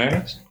and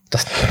vaginas?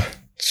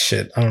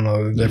 Shit, I don't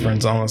know the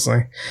difference,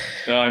 honestly.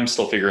 No, I'm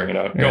still figuring it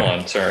out. Go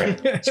on. Sorry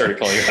to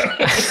call you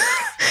out.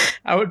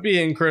 I would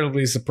be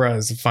incredibly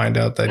surprised to find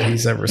out that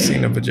he's ever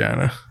seen a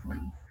vagina.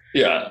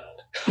 Yeah.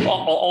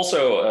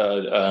 Also,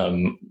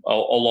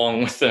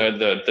 along with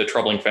the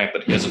troubling fact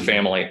that he has a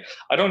family,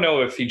 I don't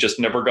know if he just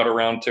never got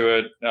around to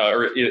it,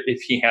 or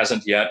if he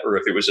hasn't yet, or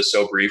if it was just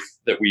so brief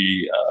that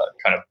we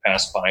kind of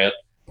passed by it.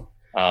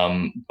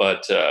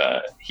 But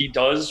he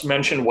does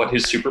mention what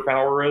his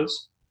superpower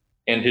is.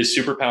 And his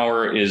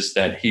superpower is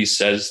that he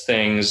says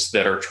things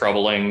that are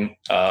troubling,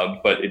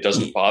 but it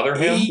doesn't bother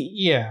him.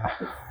 Yeah.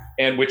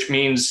 And which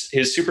means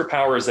his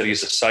superpower is that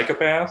he's a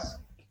psychopath.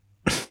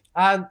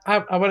 I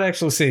would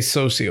actually say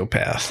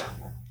sociopath.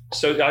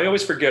 So I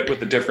always forget what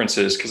the difference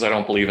is because I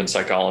don't believe in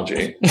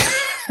psychology.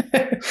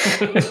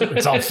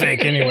 It's all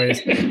fake,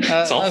 anyways.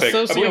 It's all fake.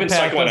 I believe in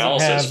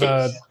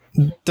psychoanalysis,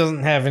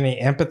 doesn't have any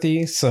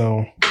empathy,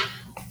 so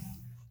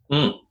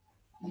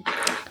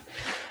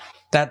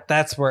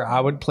that's where I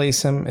would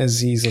place him. Is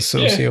he's a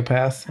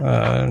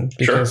sociopath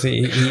because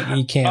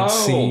he can't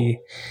see.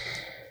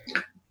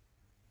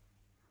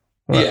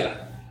 What? Yeah.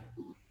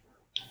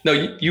 No,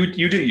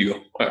 you do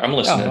you. I'm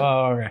listening.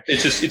 Okay.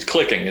 It's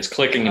clicking. It's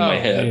clicking in my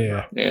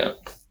head.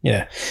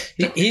 Yeah.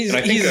 He's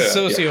a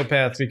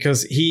sociopath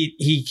because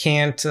he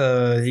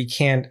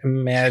can't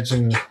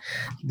imagine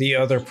the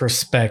other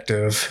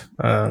perspective.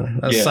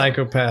 A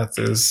psychopath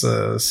is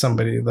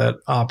somebody that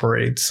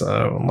operates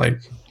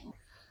like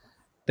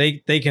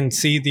they can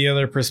see the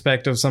other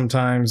perspective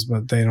sometimes,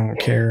 but they don't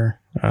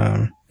care.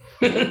 A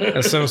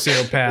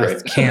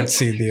sociopath can't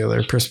see the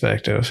other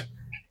perspective.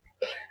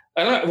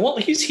 Well,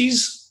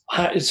 he's.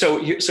 So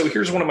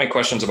here's one of my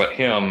questions about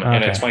him,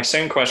 and it's my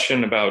same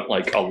question about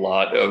like a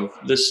lot of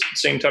this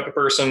same type of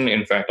person.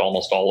 In fact,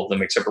 almost all of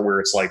them, except for where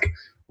it's like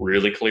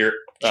really clear.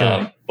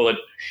 Sure. But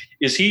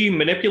is he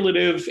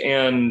manipulative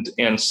and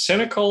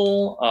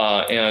cynical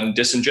and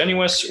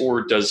disingenuous,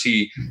 or does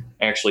he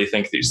actually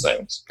think these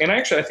things? And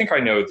actually, I think I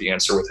know the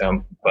answer with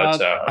him.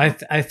 But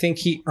I think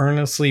he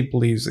earnestly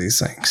believes these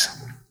things.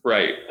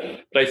 Right,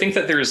 but I think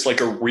that there's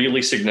like a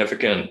really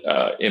significant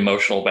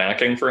emotional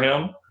backing for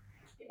him.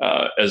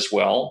 As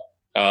well.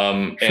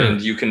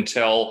 And you can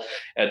tell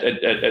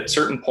at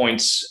certain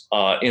points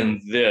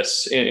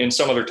in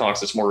some other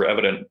talks, it's more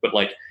evident, but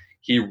like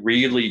he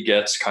really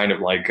gets kind of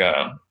like,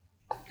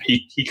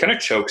 he kind of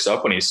chokes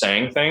up when he's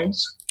saying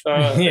things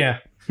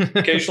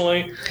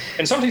occasionally.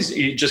 And sometimes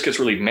he just gets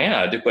really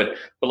mad, but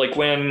like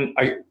when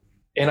I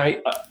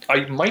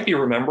might be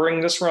remembering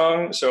this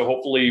wrong. So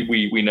hopefully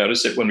we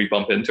notice it when we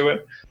bump into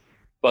it,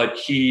 but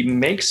he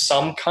makes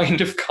some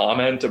kind of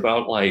comment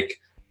about like,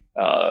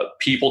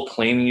 people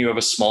claiming you have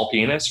a small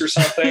penis or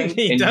something.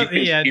 Near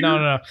the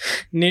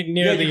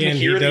end,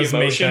 he does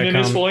make that in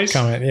his voice.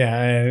 Comment. Yeah,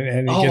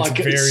 and he gets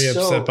very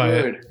upset by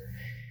it.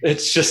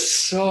 It's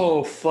just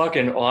so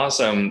fucking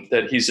awesome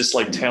that he's just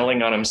like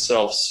telling on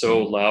himself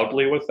so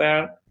loudly with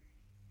that.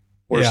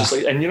 Where it's just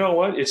like, and you know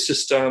what? It's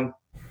just women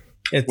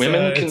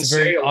can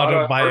say very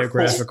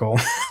autobiographical.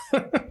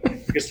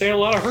 You can say a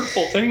lot of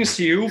hurtful things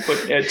to you, but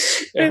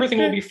everything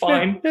will be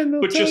fine.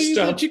 And but just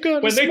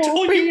when they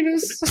tell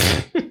penis.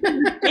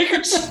 you, make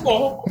it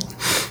small.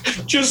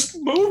 Just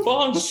move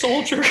on,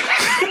 soldier.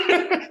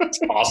 It's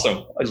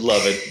awesome. I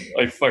love it.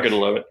 I fucking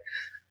love it.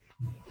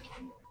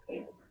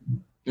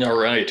 All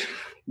right,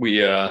 we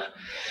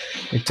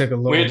took a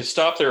little. We had to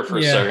stop there for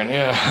a second.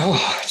 Yeah.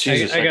 Oh,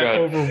 Jesus, I got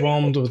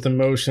overwhelmed with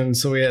emotion,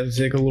 so we had to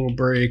take a little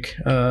break.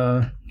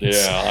 I'm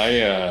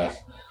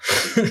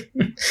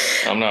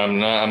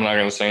not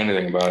going to say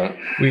anything about it.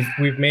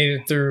 We've made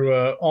it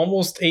through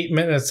almost 8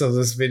 minutes of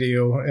this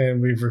video,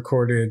 and we've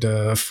recorded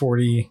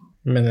 40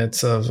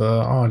 minutes of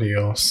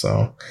audio.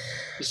 So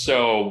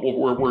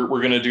we're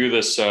going to do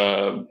this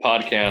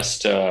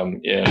podcast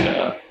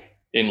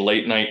in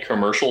late night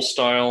commercial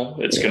style.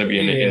 It's going to be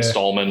in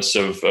installments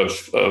of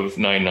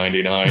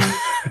 $9.99.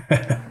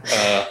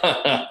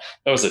 That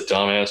was a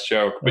dumbass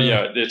joke,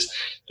 but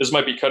this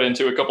might be cut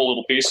into a couple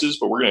little pieces.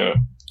 But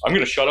I'm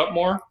gonna shut up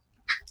more.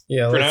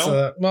 Yeah,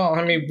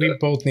 we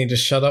both need to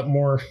shut up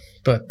more,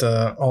 but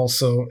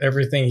also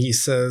everything he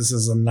says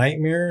is a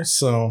nightmare.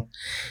 So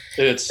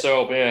it's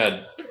so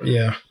bad.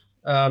 Yeah.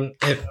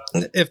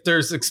 If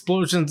there's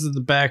explosions in the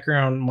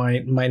background,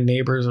 my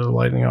neighbors are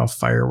lighting off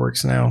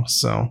fireworks now.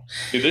 So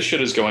dude, this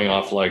shit is going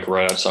off like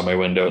right outside my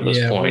window at this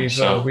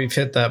point. We've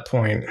hit that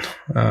point.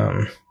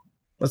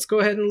 Let's go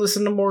ahead and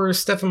listen to more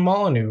Stefan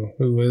Molyneux,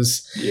 who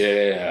is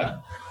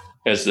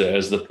as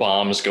the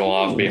bombs go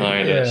off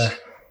behind us.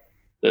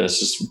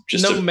 This is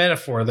just no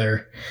metaphor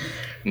there.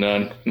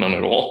 None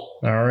at all.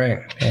 All right,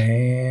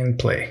 and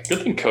play.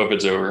 Good thing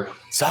COVID's over.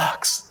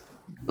 Sucks.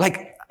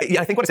 Like,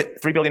 I think, what is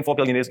it, 3 billion, 4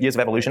 billion years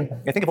of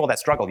evolution? I think of all that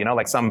struggle,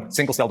 like some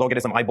single-celled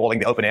organism eyeballing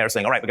the open air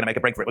saying, all right, we're going to make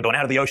a break for it. We're going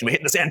out of the ocean. We're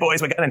hitting the sand,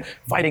 boys. We're going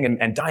fighting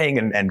and dying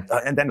and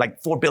then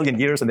like 4 billion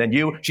years. And then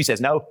she says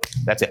no.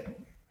 That's it.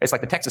 It's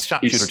like the Texas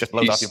sharpshooter just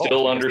blows off your balls.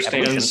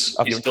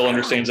 He still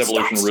understands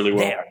evolution really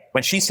well. There,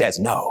 when she says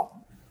no.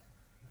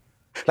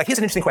 Like, here's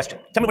an interesting question.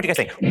 Tell me what you guys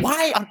think.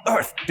 Why on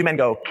earth do men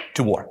go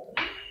to war?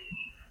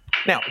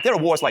 Now, there are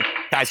wars like,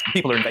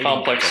 people are invading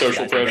complex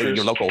social pressures,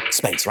 your local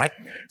space, right?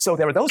 So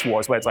there are those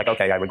wars where it's like,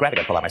 okay, I regret it,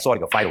 I pull out my sword,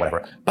 I go fight or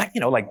whatever. But,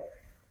 like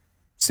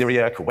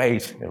Syria,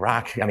 Kuwait,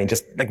 Iraq,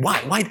 just like,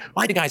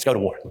 why do guys go to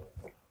war?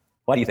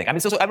 What do you think? I mean,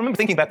 so I remember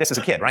thinking about this as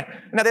a kid, right?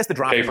 Now, there's the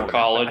draft. Pay for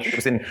college. I think it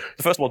was in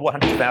the First World War,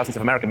 hundreds of thousands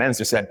of American men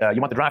just said,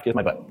 you want the draft? Here's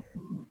my butt.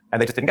 And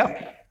they just didn't go.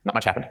 Not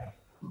much happened.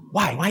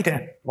 Why? Why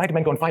do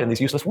men go and fight in these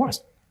useless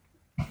wars?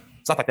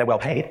 It's not like they're well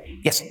paid.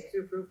 Yes?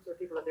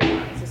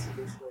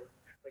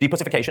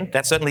 Depussification.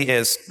 That certainly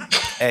is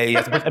a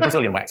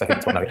Brazilian wax. I think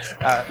it's one of it.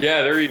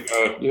 Yeah, there you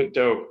go.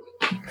 Dope.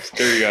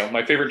 There you go.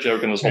 My favorite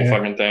joke in this whole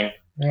fucking thing.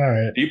 All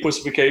right.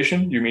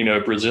 Depussification? You mean a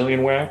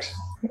Brazilian wax?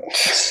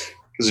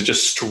 Because it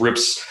just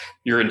strips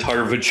your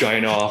entire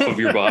vagina off of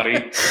your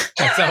body.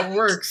 That's how it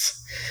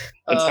works.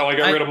 That's how I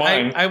got rid of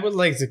mine. I would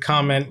like to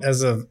comment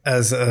as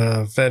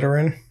a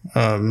veteran.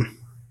 I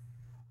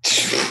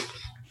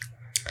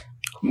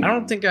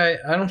don't think I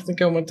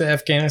went to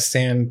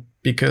Afghanistan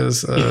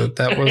because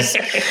that was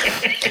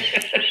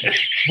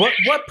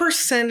what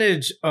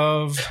percentage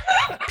of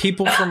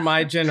people from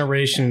my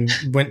generation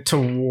went to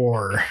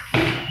war,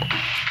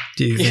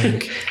 do you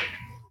think?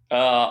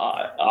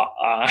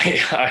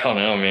 I don't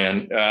know,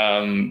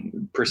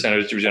 man.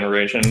 Percentage of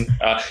generation.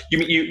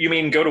 You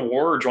mean go to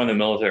war or join the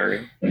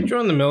military?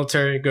 Join the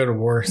military, go to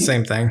war,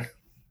 same thing.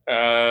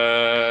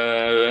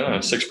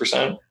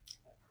 6%.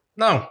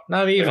 No,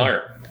 not even.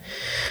 Higher.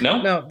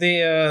 No,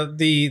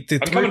 the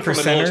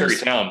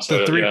 3%ers. So,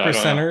 the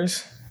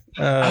 3%ers.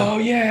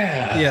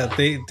 Yeah.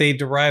 They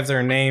derive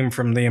their name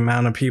from the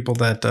amount of people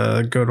that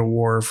go to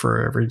war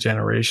for every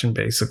generation,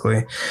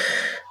 basically.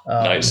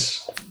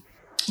 Nice.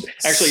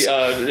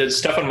 Actually,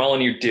 Stefan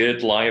Molyneux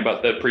did lie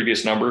about that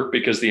previous number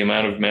because the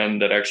amount of men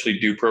that actually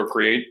do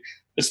procreate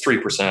is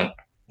 3%.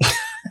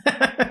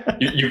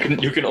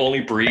 you can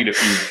only breed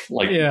if you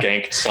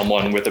ganked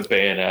someone with a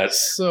bayonet.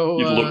 So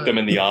you look them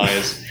in the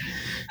eyes.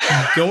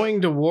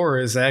 Going to war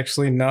is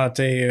actually not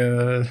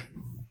a.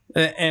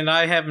 And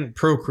I haven't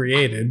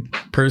procreated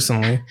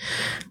personally,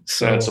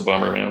 so that's a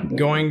bummer, man.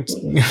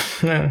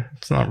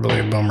 It's not really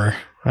a bummer.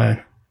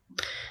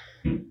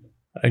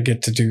 I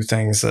get to do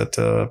things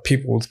that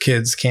people with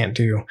kids can't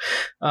do.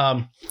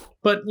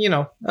 But,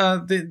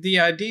 the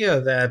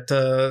idea that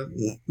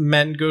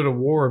men go to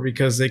war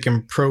because they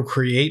can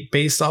procreate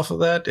based off of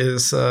that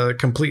is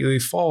completely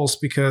false,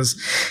 because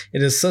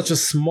it is such a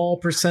small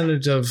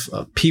percentage of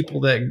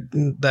people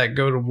that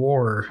go to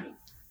war.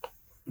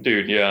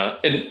 Dude, yeah.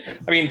 And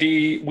I mean,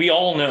 we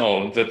all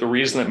know that the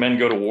reason that men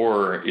go to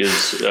war is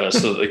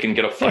so that they can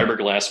get a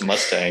fiberglass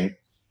Mustang.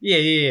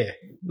 Yeah.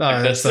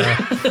 No, that's or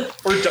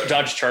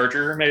Dodge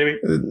Charger, maybe.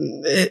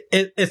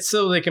 It's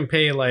so they can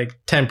pay like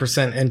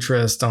 10%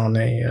 interest on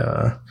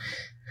a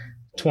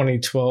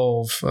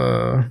 2012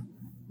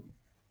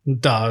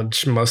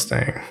 Dodge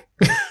Mustang.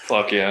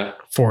 Fuck yeah,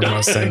 Ford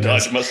Mustang.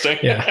 Dodge Mustang.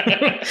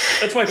 Yeah,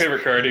 that's my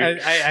favorite car, dude.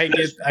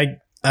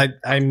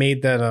 I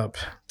made that up.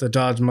 The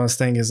Dodge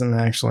Mustang isn't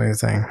actually a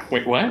thing.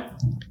 Wait, what?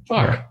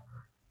 Fuck.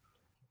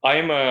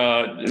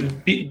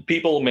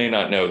 People may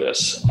not know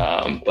this,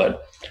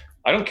 but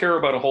I don't care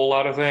about a whole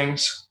lot of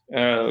things,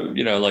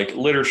 like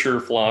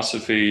literature,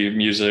 philosophy,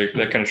 music,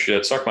 that kind of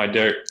shit. Suck my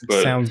dick.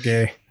 But sounds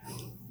gay.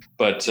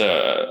 But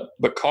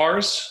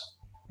cars,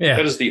 yeah,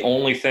 that is the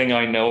only thing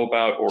I know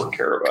about or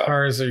care about.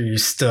 Cars are your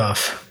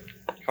stuff.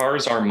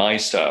 Cars are my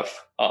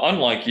stuff.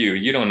 Unlike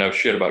you don't know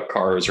shit about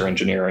cars or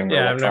engineering or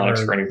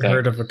electronics I've never or anything.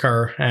 Heard of a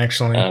car,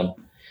 actually.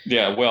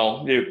 Yeah,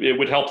 well, it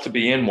would help to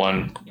be in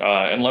one.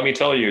 And let me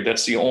tell you,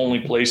 that's the only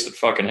place that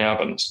fucking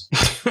happens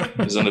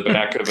is in the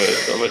back of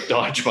a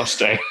Dodge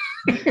Mustang.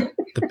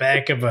 The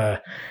back of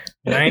a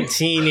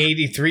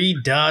 1983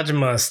 Dodge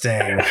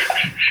Mustang.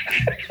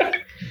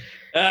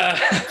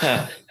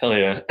 Hell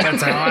yeah.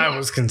 That's how I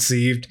was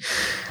conceived.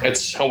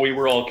 That's how we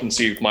were all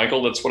conceived,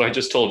 Michael. That's what I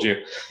just told you.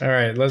 All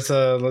right, let's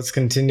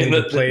continue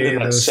to play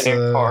this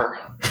car.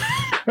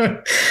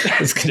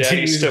 Let's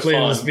continue to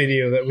play this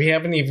video that we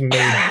haven't even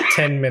made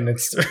 10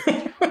 minutes through.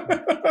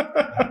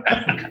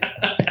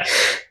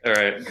 All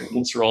right,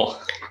 let's roll.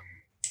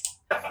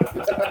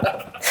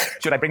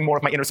 Should I bring more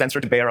of my inner censor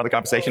to bear on the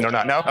conversation or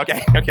not? No?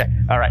 Okay.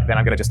 All right, then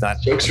I'm going to just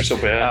not. Jokes are so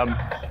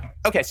bad.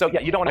 Okay, so yeah,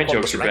 you don't want to. My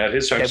jokes are bad.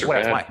 His jokes are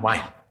bad.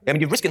 Why? I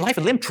mean, you're risking life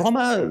and limb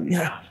trauma.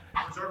 Yeah.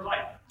 Preserve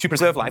life. To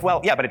preserve life. Well,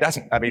 yeah, but it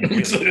doesn't. I mean,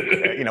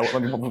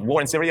 war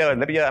in Syria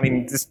and Libya. I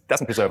mean, this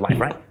doesn't preserve life,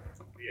 right?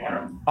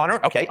 Honor.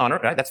 Okay, honor.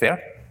 Right, that's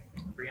fair.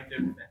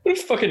 What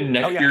fucking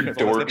neckbeard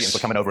dorks Libyans were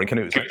coming over in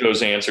canoes. Give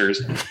those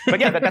answers. But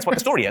yeah, that's what the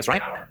story is,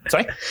 right?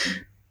 Sorry.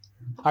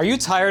 Are you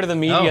tired of the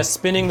media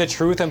spinning the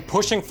truth and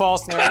pushing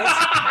false narratives?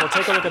 Well,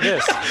 take a look at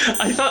this.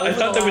 I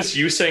thought that was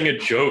you saying a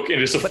joke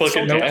and it's a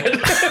fucking head.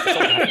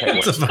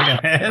 It's a fucking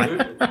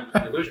head.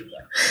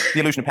 The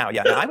illusion of power.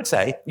 Yeah. Now, I would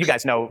say you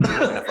guys know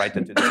enough, right?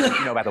 To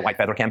know about the White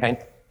Feather campaign.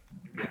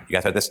 You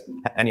guys heard this?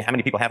 And how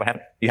many people have or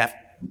haven't? You have?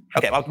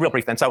 Okay, well, real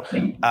brief then. So,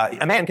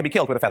 a man can be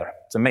killed with a feather.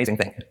 It's an amazing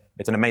thing.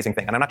 It's an amazing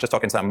thing. And I'm not just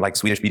talking some like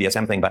Swedish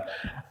BDSM thing,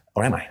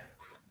 or am I?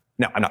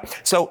 No, I'm not.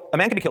 So a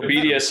man can be killed.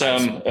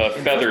 BDSM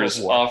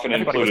feathers often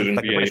included in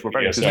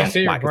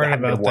BDSM. My favorite part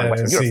about that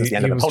is he was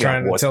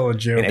trying to tell a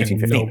joke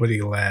and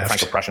nobody laughed.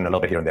 Franco-Prussian, a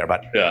little bit here and there,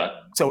 but yeah.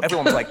 So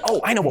everyone was like,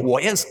 "Oh, I know what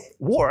war is.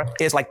 War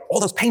is like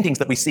all those paintings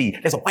that we see.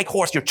 There's a white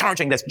horse, you're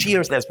charging. There's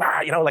cheers. There's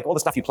like all the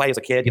stuff you play as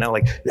a kid.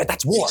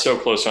 That's war." So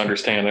close to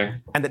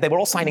understanding. And they were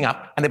all signing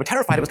up, and they were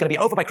terrified it was going to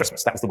be over by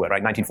Christmas. That was the word,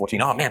 right?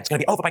 1914. Oh man, it's going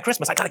to be over by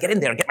Christmas. I got to get in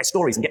there and get my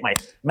stories and get my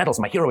medals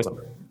and my heroism.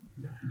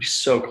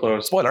 So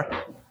close. Spoiler.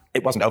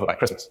 It wasn't over by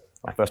Christmas.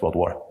 My First World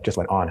War just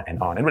went on and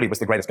on. And really was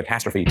the greatest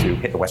catastrophe to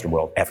hit the Western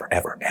world ever.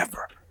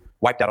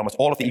 Wiped out almost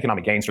all of the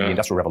economic gains from the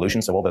Industrial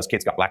Revolution, so all those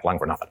kids got black lung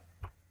for nothing.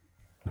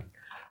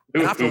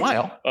 And after a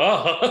while,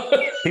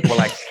 people were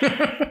like,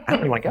 I don't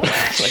really want to go.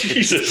 Like,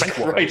 Jesus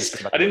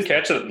Christ. I didn't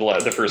catch it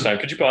the first time.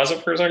 Could you pause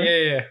it for a second?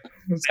 Yeah.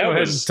 Let's go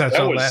ahead and touch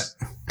on that.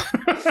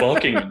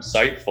 Fucking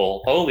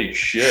insightful. Holy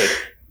shit.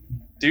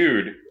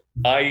 Dude,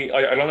 I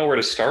don't know where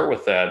to start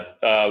with that.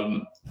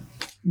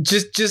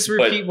 Just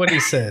repeat what he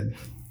said.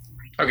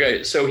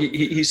 Okay, so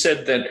he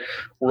said that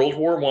World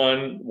War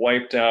I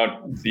wiped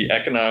out the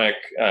economic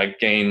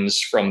gains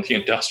from the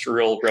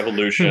Industrial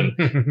Revolution,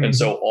 and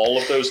so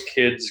all of those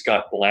kids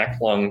got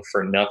black lung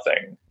for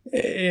nothing.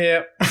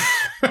 Yeah.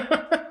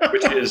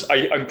 Which is,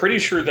 I'm pretty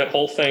sure that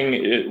whole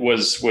thing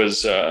was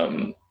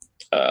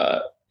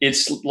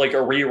it's like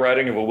a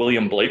rewriting of a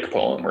William Blake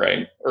poem,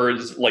 right? Or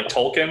is like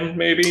Tolkien,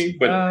 maybe?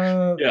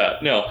 But yeah,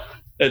 no.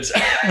 It's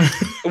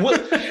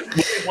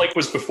Blake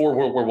was before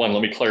World War I.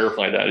 Let me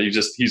clarify that.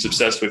 He's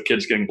obsessed with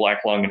kids getting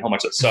black lung and how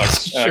much it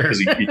sucks because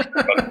he cares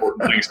about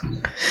important things.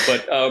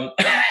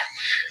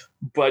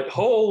 But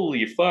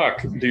holy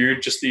fuck,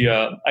 dude! Just the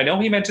I know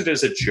he meant it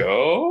as a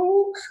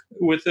joke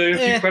with a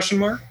few question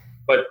mark,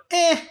 but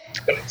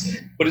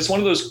it's one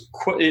of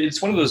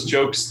those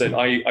jokes that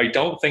I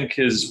don't think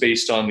is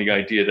based on the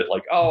idea that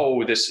like,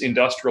 oh, this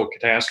industrial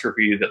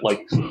catastrophe that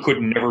like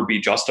could never be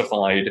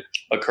justified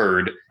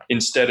occurred.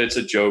 Instead, it's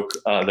a joke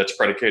that's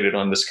predicated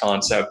on this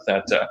concept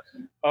that,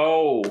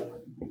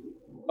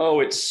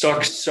 it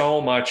sucks so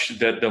much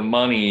that the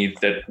money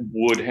that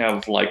would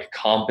have like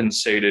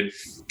compensated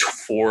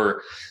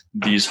for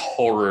these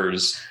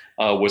horrors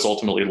was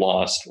ultimately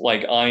lost.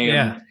 Like I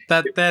am.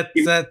 Yeah,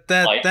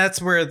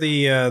 that's where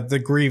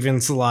the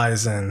grievance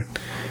lies in.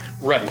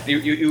 Right.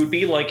 It would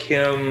be like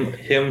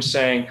him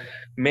saying,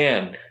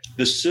 "Man,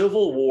 the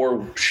Civil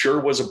War sure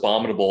was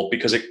abominable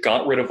because it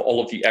got rid of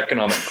all of the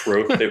economic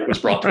growth that was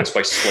brought to us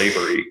by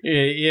slavery."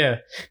 Yeah.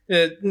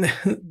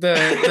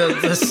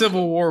 The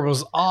Civil War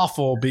was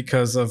awful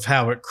because of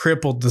how it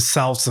crippled the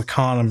South's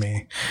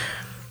economy.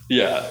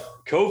 Yeah.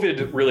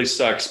 COVID really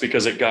sucks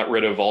because it got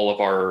rid of all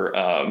of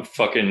our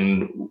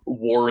fucking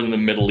war in the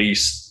Middle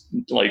East.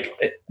 Like,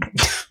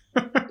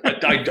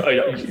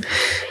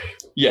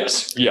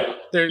 yes. Yeah.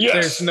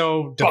 There's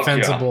no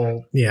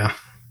defensible. Yeah.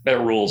 That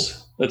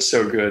rules. That's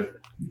so good.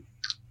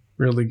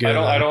 Really good.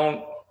 I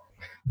don't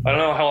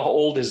know how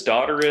old his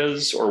daughter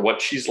is or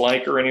what she's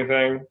like or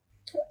anything.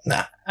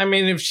 Nah. I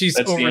mean, if she's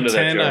over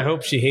 10, I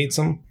hope she hates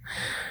him.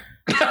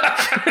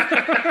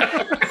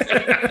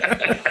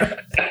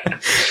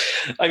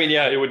 I mean,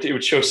 yeah, it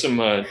would show some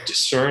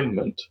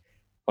discernment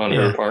on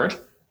her part.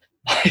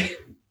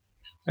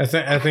 I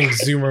think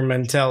Zoomer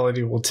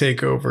mentality will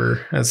take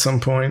over at some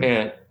point.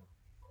 Yeah.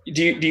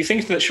 Do you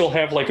think that she'll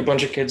have like a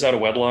bunch of kids out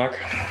of wedlock?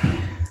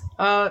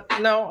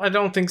 No, I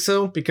don't think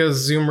so,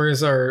 because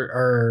Zoomers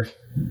are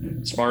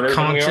smarter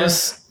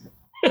conscious.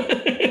 Than we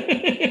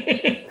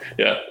are.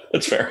 Yeah,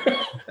 that's fair.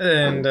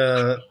 And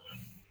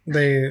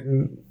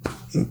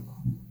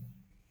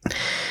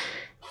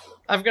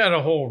I've got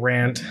a whole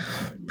rant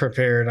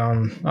prepared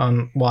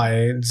on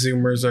why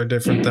Zoomers are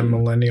different than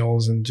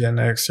Millennials and Gen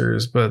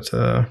Xers, but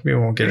we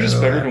won't get into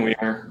that. They're just better than we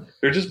are.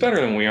 They're just better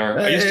than we are.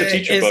 I used to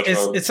teach a bunch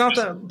of. It's not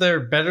that they're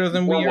better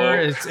than we are.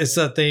 It's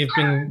that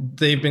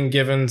they've been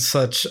given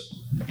such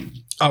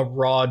a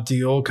raw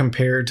deal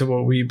compared to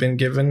what we've been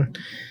given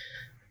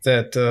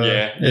that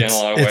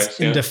it's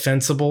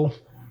indefensible,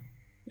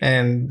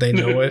 and they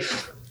know it.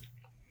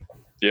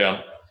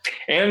 Yeah.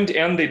 And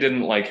they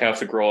didn't like have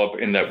to grow up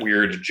in that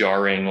weird,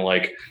 jarring,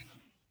 like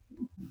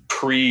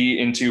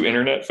pre-into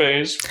internet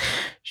phase.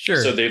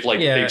 Sure. So they've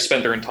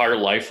spent their entire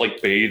life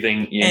like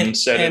bathing in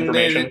said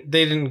information.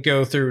 They didn't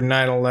go through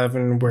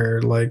 9/11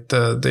 where like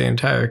the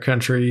entire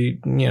country,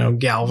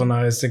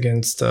 galvanized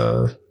against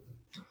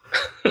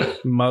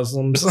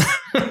Muslims.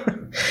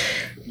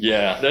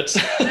 Yeah, that's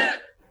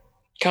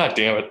God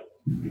damn it.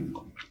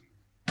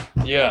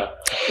 Yeah.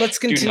 Let's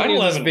continue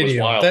this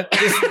video.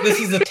 This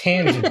is a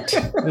tangent.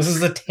 This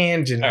is a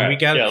tangent. Right,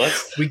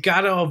 we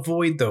gotta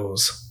avoid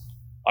those.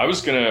 I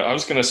was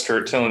gonna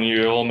start telling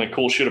you all my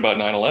cool shit about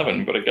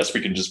 9/11, but I guess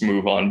we can just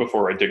move on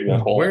before I dig that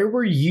hole. Where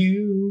were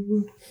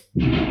you?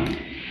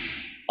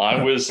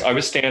 I was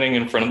standing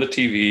in front of the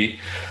TV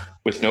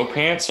with no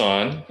pants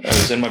on. I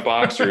was in my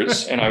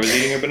boxers and I was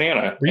eating a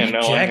banana. Were you and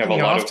now jacking I have a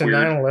lot off of to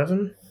weird.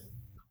 9/11?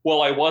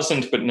 Well, I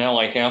wasn't, but now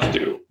I have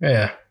to.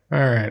 Yeah. All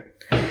right.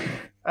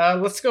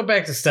 Let's go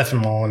back to Stefan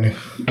Molyneux.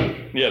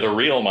 Yeah, the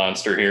real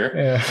monster here.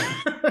 Yeah.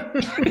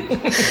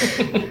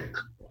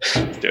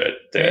 Do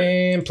it.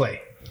 And play.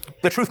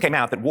 The truth came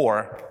out that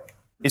war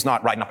is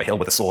not riding up a hill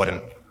with a sword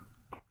and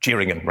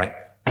cheering and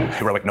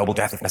heroic noble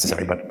death if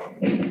necessary, but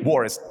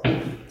war is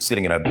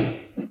sitting in a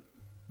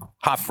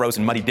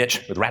half-frozen muddy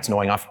ditch with rats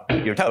gnawing off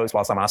your toes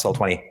while some asshole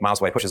 20 miles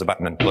away pushes a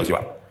button and blows you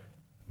up.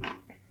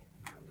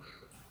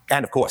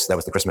 And of course, there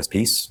was the Christmas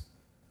peace,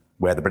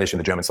 where the British and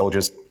the German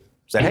soldiers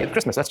said, hey, it's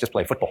Christmas, let's just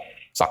play football,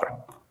 soccer.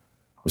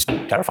 It was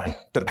terrifying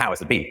to the powers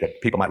that be, that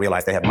people might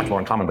realize they have much more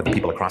in common with the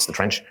people across the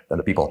trench than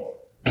the people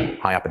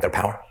high up in their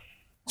power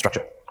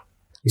structure.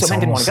 So men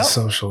didn't want to go.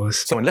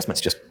 Socialist. So enlistments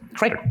just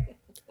cratered.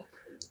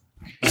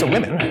 So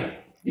women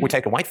would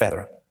take a white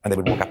feather and they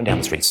would walk up and down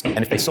the streets. And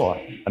if they saw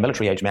a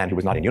military-aged man who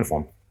was not in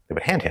uniform, they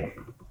would hand him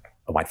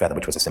a white feather,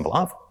 which was a symbol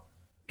of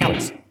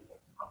cowardice.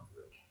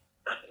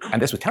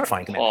 And this was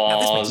terrifying to me.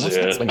 Now, this makes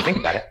no sense when you think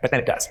about it, but then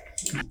it does.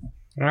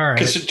 All right.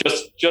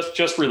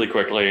 Just really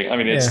quickly. I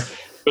mean, it's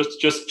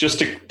just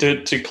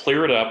to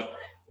clear it up.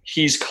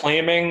 He's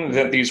claiming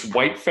that these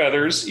white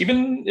feathers,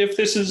 even if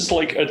this is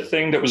like a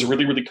thing that was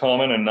really, really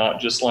common and not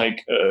just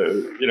like,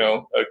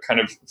 a kind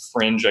of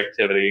fringe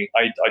activity.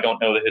 I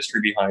don't know the history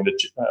behind it,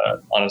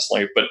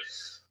 honestly,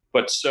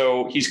 but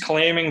so he's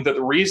claiming that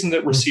the reason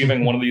that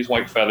receiving one of these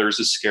white feathers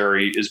is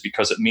scary is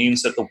because it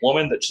means that the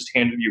woman that just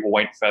handed you a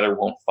white feather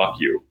won't fuck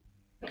you.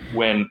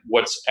 When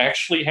what's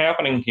actually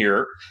happening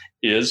here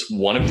is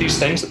one of these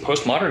things that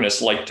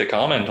postmodernists like to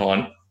comment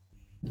on.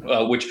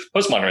 Which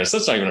postmodernists,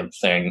 that's not even a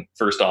thing,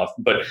 first off,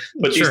 but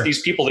sure.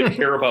 these people that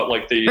care about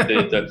like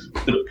the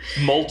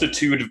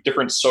multitude of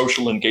different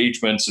social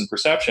engagements and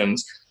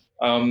perceptions,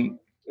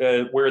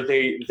 where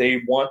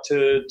they want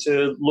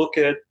to look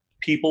at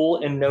people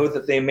and know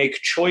that they make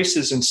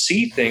choices and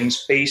see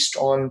things based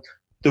on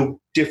the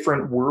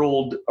different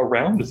world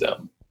around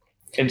them.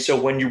 And so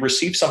when you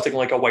receive something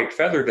like a white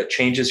feather that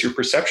changes your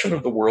perception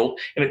of the world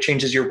and it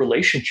changes your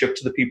relationship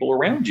to the people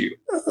around you,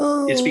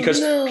 it's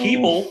because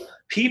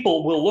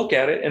people will look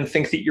at it and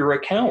think that you're a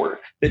coward.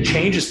 That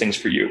changes things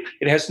for you.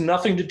 It has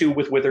nothing to do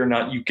with whether or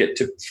not you get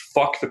to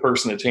fuck the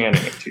person that's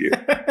handing it to you.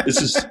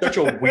 This is such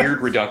a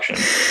weird reduction.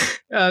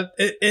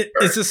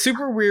 It's a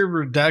super weird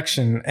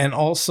reduction. And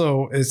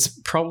also it's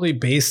probably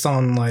based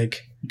on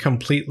like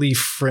completely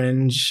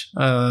fringe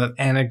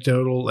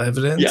anecdotal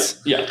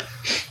evidence. Yeah.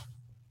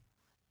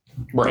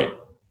 Right.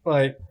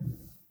 Like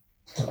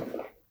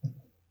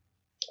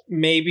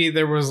maybe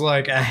there was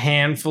like a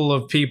handful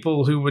of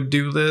people who would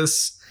do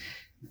this.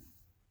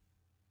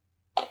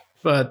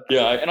 But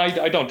yeah, and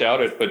I don't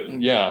doubt it, but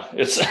yeah,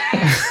 it's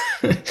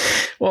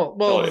well,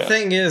 the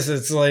thing is,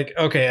 it's like,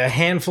 okay, a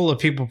handful of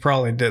people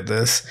probably did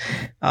this.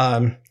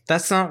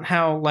 That's not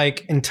how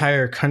like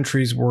entire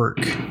countries work.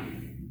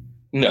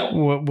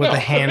 No, with a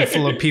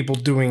handful of people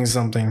doing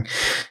something,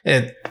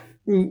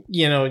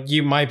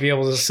 you might be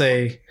able to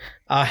say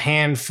a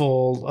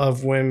handful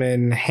of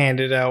women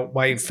handed out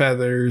white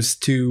feathers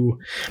to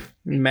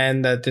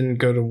men that didn't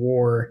go to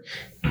war.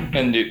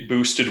 And it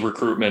boosted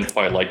recruitment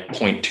by like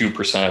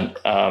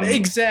 0.2%.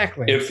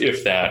 Exactly.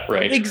 If that,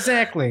 right?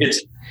 Exactly.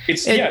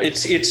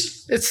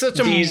 It's such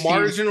a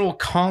marginal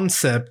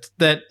concept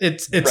that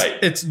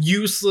it's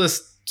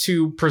useless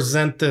to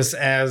present this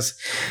as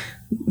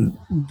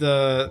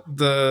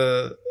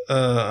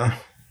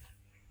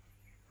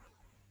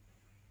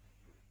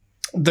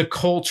the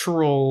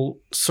cultural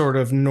sort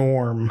of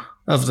norm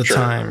of the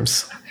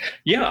times.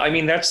 Yeah, I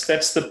mean that's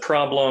the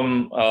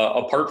problem.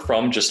 Apart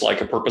from just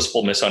like a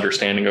purposeful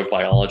misunderstanding of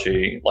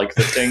biology, like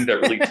the thing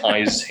that really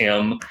ties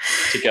him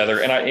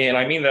together, and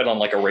I mean that on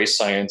like a race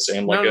science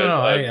and like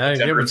I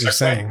get what you're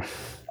saying.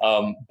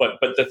 But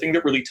the thing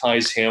that really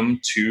ties him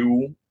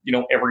to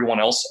everyone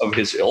else of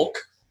his ilk,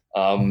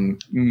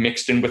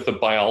 mixed in with the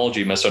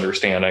biology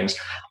misunderstandings,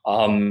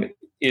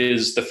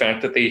 is the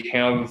fact that they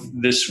have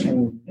this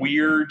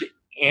weird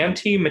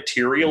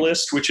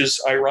anti-materialist, which is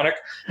ironic,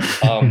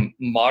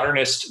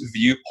 modernist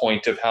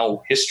viewpoint of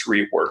how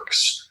history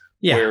works,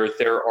 where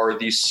there are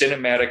these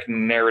cinematic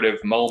narrative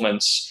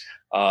moments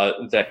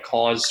that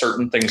cause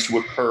certain things to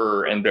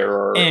occur, and there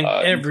are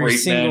every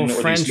single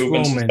French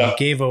woman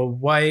gave a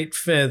white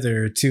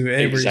feather to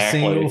every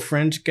single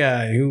French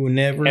guy who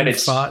never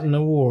fought in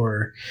a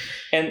war.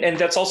 And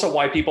that's also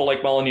why people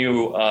like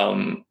Molyneux,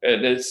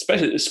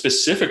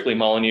 specifically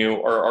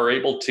Molyneux, are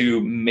able to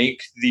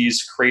make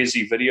these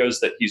crazy videos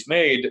that he's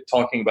made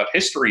talking about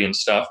history and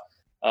stuff,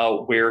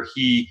 where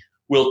he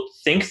will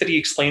think that he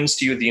explains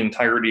to you the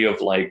entirety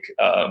of like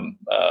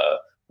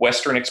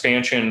Western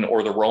expansion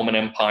or the Roman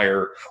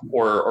Empire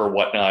or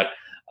whatnot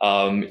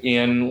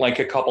in like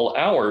a couple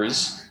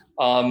hours,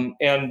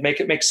 and make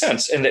it make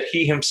sense, and that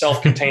he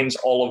himself contains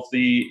all of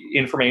the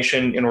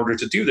information in order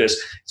to do this.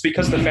 It's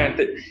because of the fact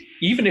that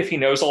even if he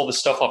knows all this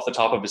stuff off the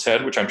top of his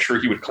head, which I'm sure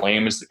he would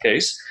claim is the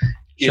case,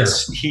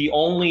 he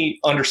only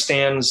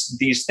understands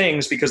these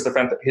things because of the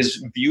fact that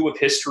his view of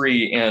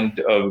history and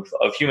of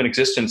human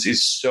existence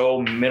is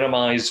so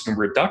minimized and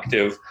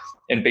reductive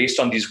and based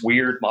on these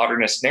weird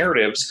modernist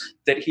narratives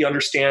that he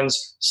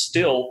understands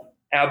still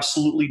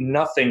absolutely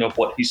nothing of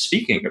what he's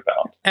speaking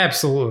about.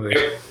 Absolutely.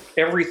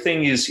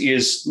 Everything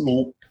it's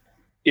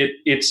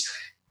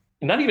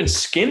not even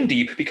skin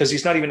deep because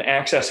he's not even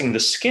accessing the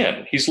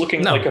skin. He's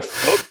looking like a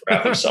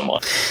photograph of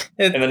someone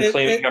and then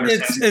claiming he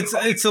understands.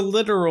 It's a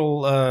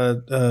literal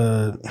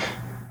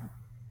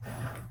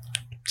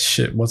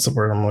shit. What's the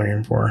word I'm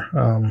looking for?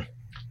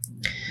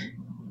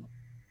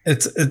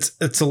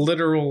 It's a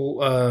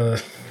literal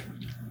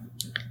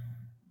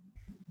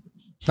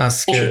not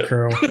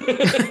scarecrow.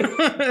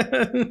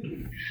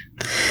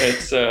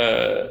 It's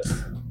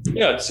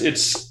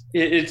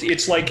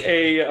like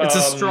it's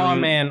a straw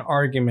man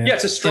argument. Yeah,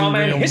 it's a straw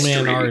man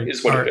history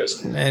is what it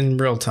is in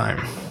real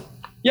time.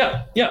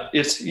 Yeah,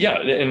 it's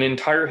an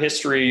entire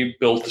history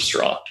built of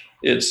straw.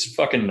 It's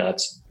fucking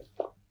nuts.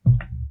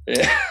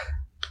 Yeah.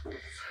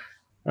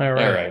 All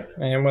right.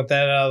 And with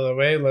that out of the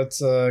way,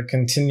 let's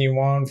continue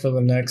on for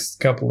the next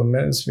couple of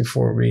minutes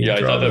before we. Yeah,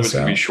 I thought that was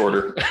going to be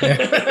shorter.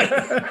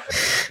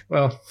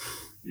 Well,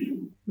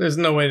 there's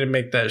no way to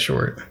make that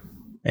short.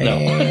 No.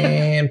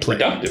 And play.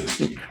 Productive.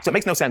 So it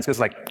makes no sense because,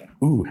 like,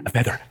 ooh, a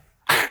feather.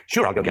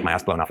 Sure, I'll go get my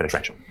ass blown off in a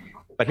trench.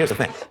 But here's the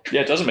thing.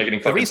 Yeah, it doesn't make any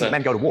fucking sense. The reason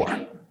men go to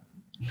war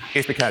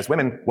is because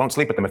women won't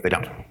sleep with them if they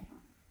don't.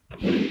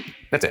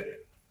 That's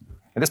it.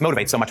 And this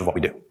motivates so much of what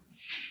we do.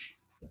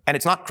 And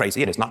it's not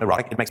crazy and it's not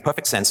neurotic. It makes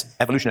perfect sense,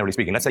 evolutionarily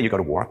speaking. Let's say you go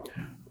to war,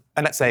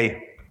 and let's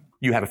say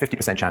you have a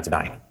 50% chance of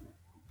dying.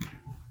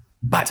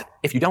 But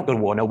if you don't go to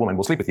war, no woman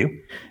will sleep with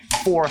you.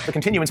 For the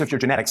continuance of your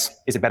genetics,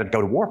 is it better to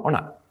go to war or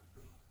not?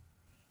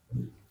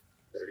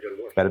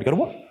 Better to go to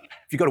war.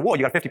 If you go to war,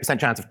 you got a 50%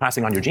 chance of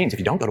passing on your genes. If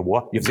you don't go to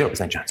war, you have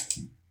 0% chance.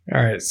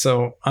 All right,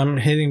 so I'm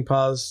hitting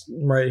pause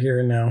right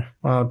here now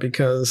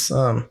because you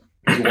want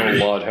to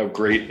laud how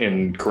great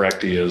and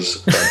correct he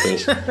is about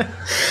this.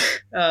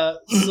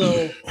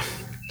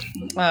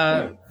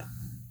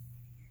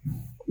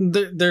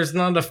 There's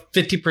not a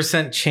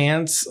 50%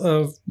 chance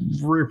of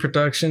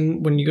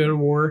reproduction when you go to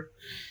war.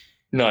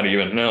 Not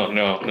even. No.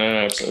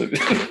 Absolutely.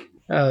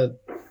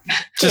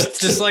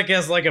 Just like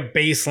as like a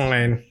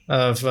baseline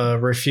of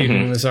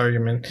refuting this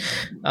argument,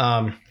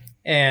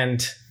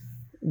 and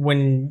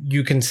when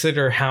you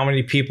consider how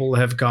many people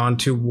have gone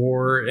to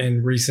war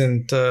in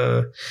recent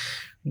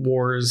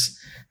wars,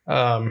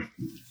 like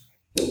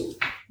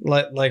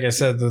I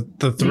said, the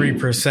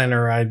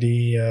 3%er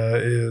idea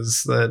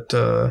is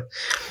that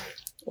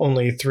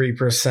only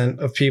 3%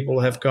 of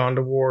people have gone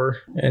to war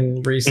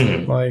in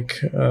recent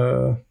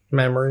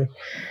memory.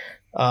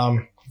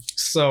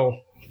 So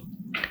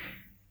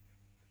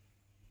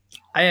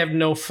I have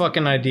no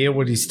fucking idea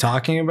what he's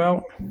talking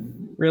about,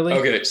 really.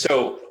 Okay,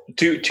 so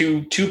to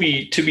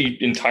be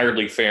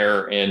entirely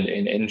fair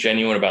and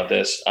genuine about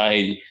this,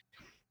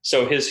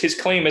 so his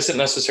claim isn't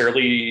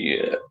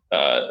necessarily,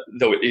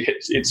 though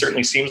it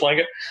certainly seems like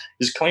it.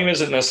 His claim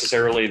isn't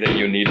necessarily that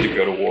you need to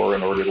go to war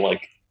in order to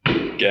like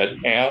get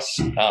ass.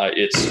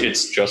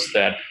 It's just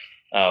that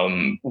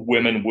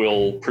women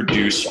will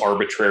produce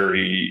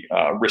arbitrary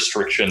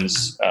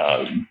restrictions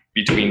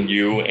between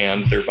you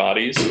and their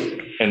bodies,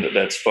 and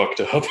that's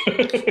fucked up.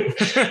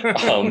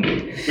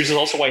 Which is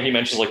also why he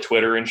mentions like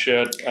Twitter and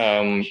shit.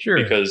 Sure.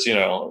 Because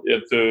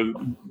if the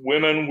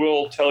women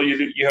will tell you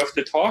that you have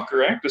to talk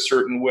or act a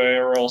certain way,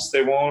 or else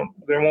they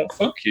won't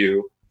fuck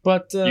you.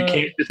 But you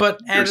can't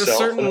at a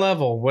certain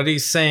level, what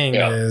he's saying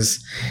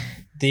is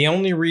the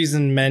only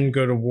reason men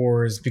go to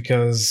war is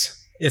because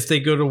if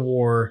they go to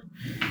war,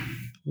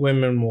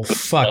 women will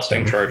fuck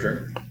them.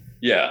 Charger.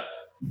 Yeah.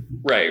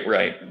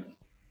 Right.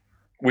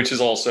 Which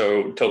is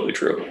also totally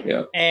true.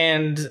 Yeah.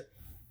 And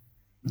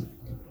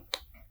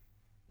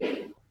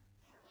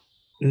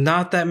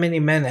not that many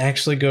men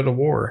actually go to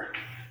war.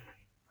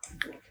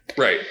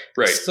 Right.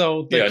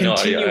 So the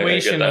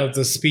continuation of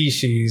the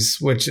species,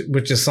 which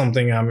is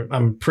something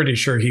I'm pretty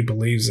sure he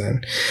believes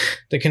in,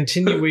 the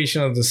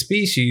continuation of the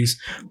species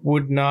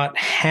would not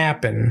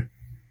happen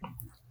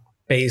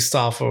based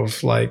off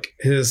of like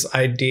his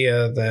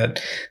idea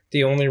that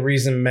the only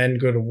reason men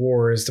go to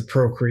war is to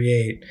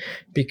procreate,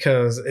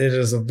 because it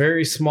is a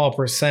very small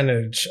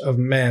percentage of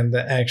men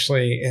that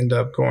actually end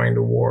up going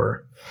to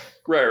war.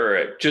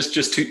 Right. Just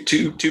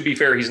to be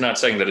fair, he's not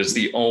saying that it's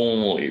the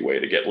only way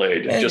to get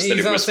laid. Just that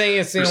he's not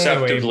saying it's the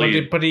only way,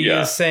 but he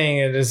is saying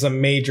it is a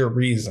major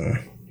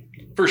reason.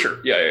 For sure.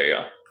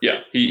 Yeah.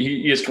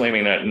 He is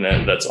claiming that, and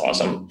that's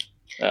awesome.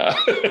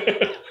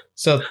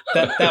 So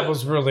that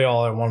was really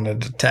all I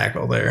wanted to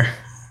tackle there.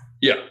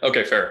 Yeah.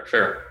 Okay. Fair.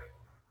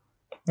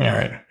 All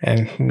right,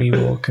 and we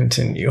will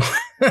continue.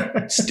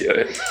 Let's do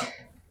it.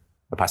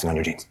 We're passing on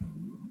your genes.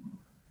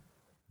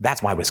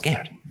 That's why we're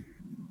scared.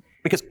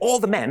 Because all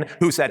the men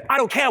who said, I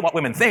don't care what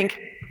women think,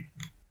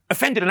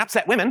 offended and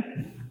upset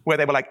women, where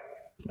they were like,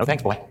 no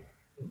thanks, boy.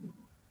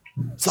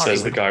 Sorry.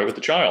 Says the guy with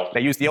the child.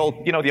 They used the old,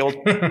 you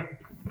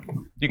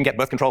can get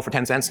birth control for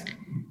 10 cents.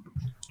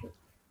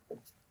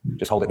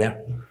 Just hold it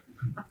there.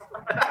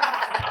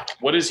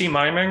 What is he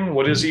miming?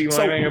 What is he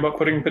miming about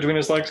putting between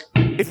his legs?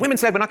 If women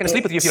said, we're not going to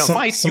sleep with you if you don't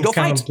fight, you go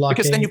fight.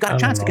 Because then you've got a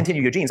chance to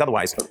continue your genes.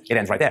 Otherwise, it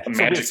ends right there. A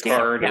magic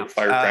card or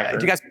firecracker.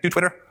 Do you guys do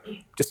Twitter?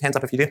 Just hands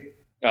up if you do.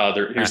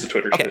 Here's the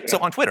Twitter. Okay, so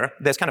on Twitter,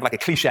 there's kind of like a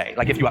cliche.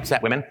 Like if you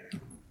upset women,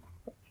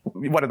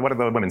 what do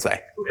the women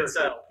say?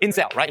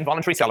 Incel, right?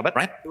 Involuntary celibate,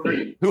 right?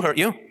 Who hurt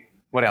you?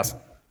 What else?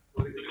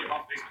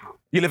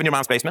 You live in your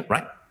mom's basement,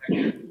 right?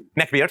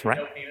 Neckbeard, right?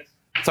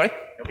 Sorry?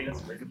 No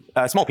penis?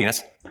 Small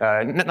penis.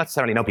 Not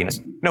necessarily no penis.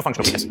 No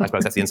functional penis. I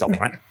suppose that's the insult thing,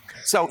 right?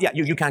 So yeah,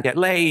 you can't get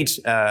laid,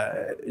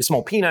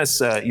 small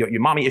penis, your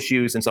mommy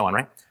issues, and so on,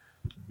 right?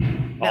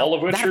 Now, all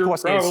of which are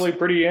probably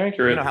pretty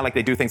accurate. You know how like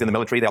they do things in the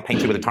military, they'll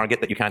paint you with a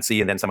target that you can't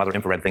see, and then some other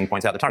infrared thing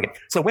points out the target.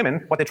 So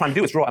women, what they're trying to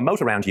do is draw a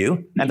moat around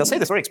you, and they'll say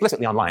this very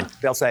explicitly online.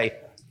 They'll say,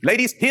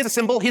 ladies, here's a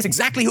symbol, here's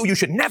exactly who you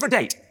should never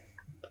date.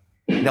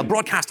 They'll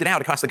broadcast it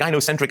out across the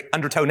gynocentric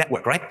undertow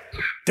network, right?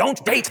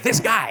 Don't date this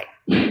guy,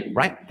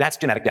 right? That's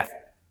genetic death.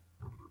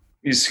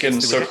 He's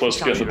getting so close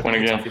to getting the point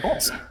again.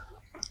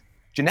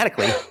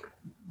 Genetically,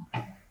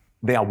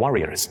 they are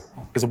warriors.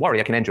 Because a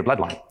warrior can end your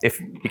bloodline if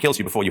he kills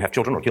you before you have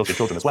children or kills your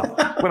children as well.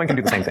 Women can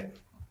do the same thing.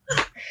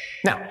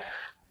 Now,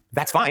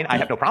 that's fine. I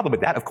have no problem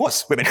with that. Of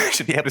course, women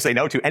should be able to say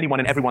no to anyone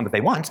and everyone that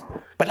they want.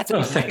 But let's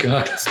thank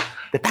God.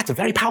 That's a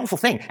very powerful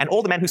thing. And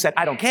all the men who said,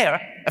 I don't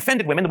care,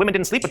 offended women. The women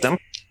didn't sleep with them.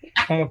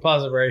 I'm going to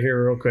pause it right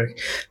here real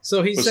quick.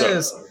 So he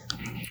says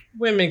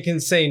women can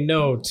say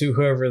no to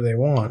whoever they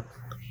want.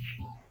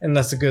 And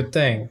that's a good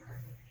thing.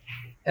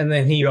 And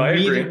then he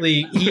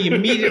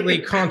immediately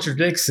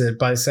contradicts it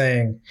by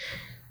saying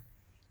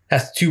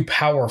that's too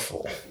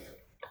powerful.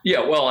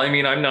 Yeah, well, I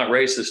mean, I'm not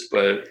racist,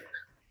 but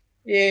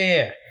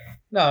yeah.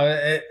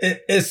 No,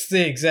 it's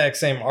the exact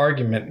same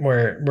argument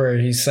where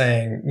he's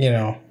saying, you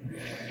know,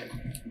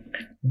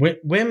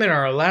 women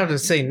are allowed to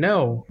say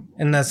no,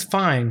 and that's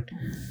fine.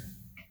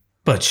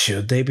 But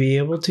should they be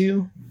able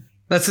to?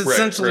 That's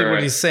essentially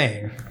what he's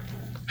saying.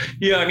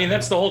 Yeah, I mean,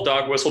 that's the whole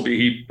dog whistle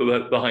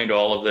behind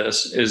all of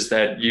this is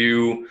that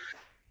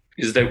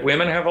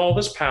women have all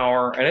this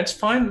power, and it's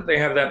fine that they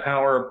have that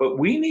power, but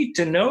we need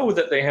to know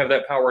that they have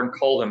that power and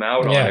call them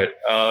out on it.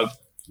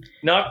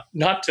 Not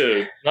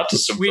to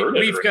subvert it.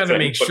 We've got to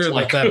make sure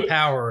that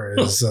power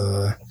is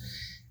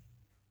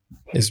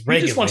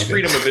regulated. He just wants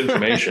freedom of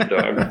information,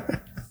 Doug.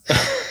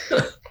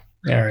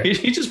 All right.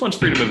 He just wants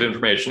freedom of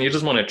information. He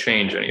doesn't want to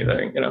change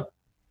anything, you know.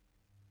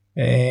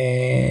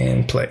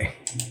 And play.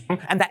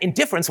 And that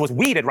indifference was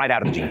weeded right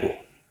out of the gene pool.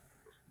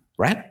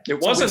 Right?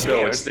 It wasn't,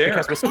 though. It's there.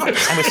 Because we're smart.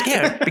 And we're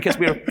scared because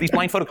we're these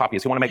blind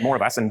photocopiers who want to make more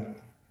of us, and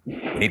we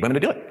need women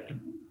to do it.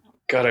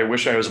 God, I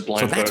wish I was a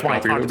blind photocopier. So that's why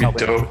it's hard to tell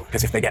women.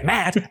 Because if they get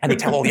mad and they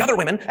tell all the other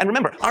women, and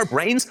remember, our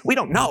brains, we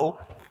don't know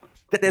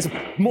that there's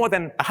more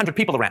than 100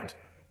 people around.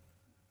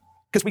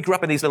 Because we grew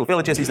up in these little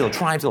villages, these little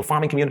tribes, little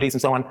farming communities,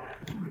 and so on.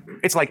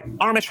 It's like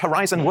Amish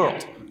Horizon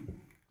World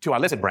to our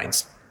lizard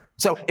brains.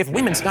 So if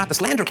women start the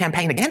slander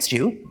campaign against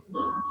you,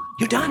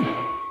 you're done.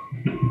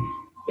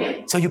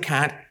 So you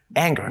can't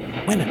anger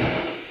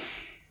women.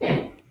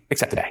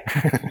 Except today.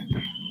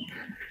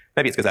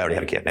 Maybe it's because I already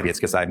have a kid. Maybe it's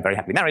because I'm very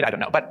happily married. I don't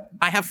know. But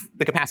I have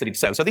the capacity to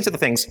so. So these are the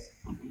things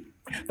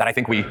that I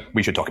think we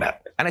should talk about.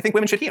 And I think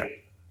women should hear.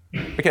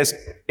 Because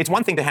it's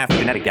one thing to have the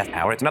genetic death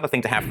power. It's another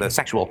thing to have the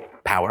sexual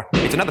power.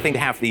 It's another thing to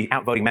have the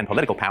outvoting men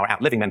political power,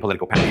 outliving men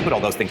political power. You put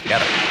all those things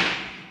together.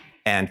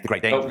 And the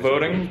great danger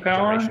outvoting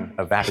power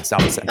of vapid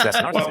self-obsessed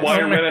narcissism. Why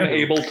are women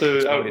able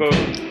to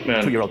outvote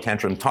men? 2-year-old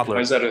tantrum, toddler.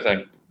 Why is that a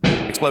thing?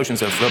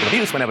 Explosions of verbal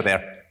abuse whenever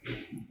their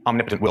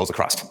omnipotent wills are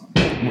crossed.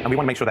 And we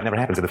want to make sure that never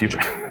happens in the future.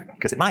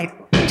 Because it might.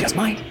 It just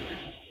might.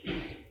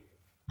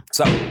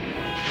 So.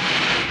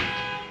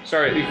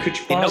 Sorry, could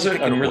you pause it?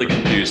 I'm really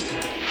confused.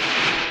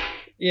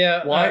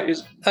 Yeah,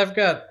 I've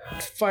got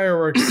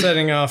fireworks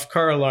setting off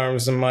car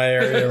alarms in my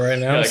area right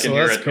now, so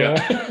that's cool.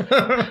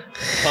 Yeah.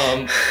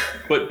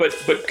 But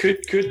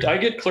could I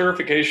get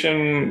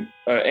clarification,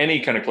 any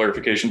kind of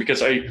clarification?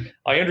 Because I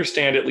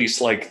understand at least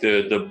like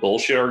the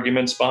bullshit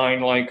arguments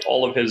behind like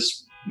all of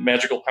his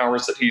magical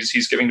powers that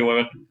he's giving to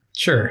women.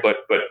 Sure.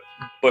 But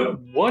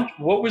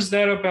what was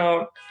that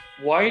about?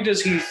 Why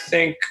does he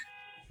think,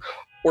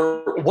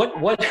 or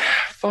what?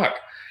 Fuck.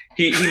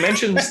 He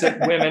mentions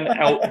that women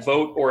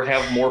outvote or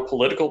have more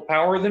political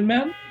power than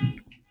men,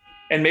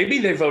 and maybe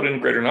they vote in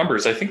greater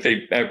numbers. I think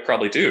they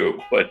probably do,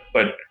 but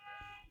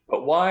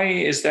why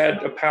is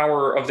that a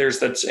power of theirs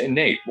that's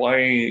innate?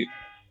 Why?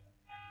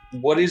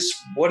 What is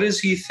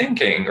he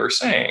thinking or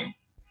saying?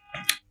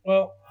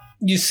 Well,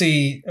 you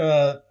see,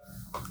 they're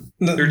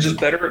just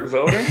better at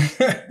voting.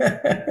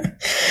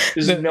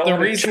 The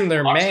reason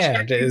they're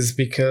mad is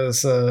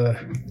because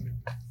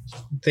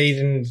they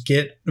didn't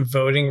get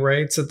voting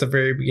rights at the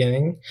very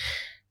beginning,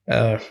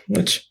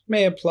 which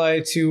may apply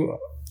to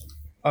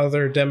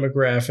other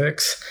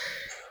demographics.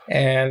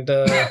 And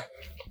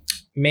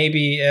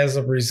maybe as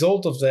a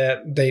result of that,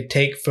 they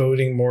take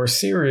voting more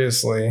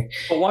seriously.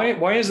 But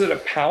why is it a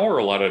power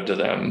allotted to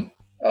them?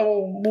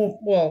 Oh,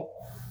 well.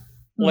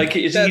 Like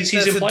he's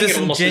implying it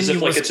almost as if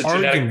like it's a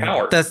genetic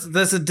power.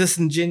 That's a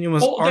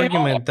disingenuous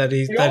argument that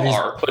he's.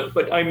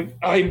 But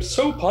I'm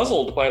so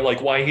puzzled by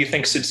like why he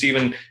thinks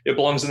it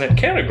belongs in that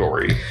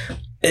category.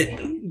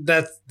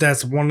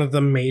 That's one of the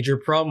major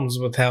problems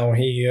with how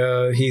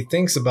he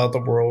thinks about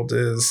the world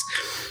is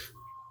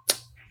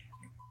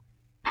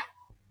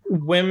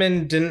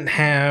women didn't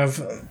have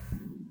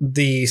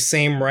the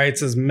same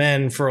rights as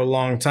men for a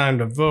long time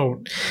to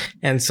vote,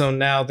 and so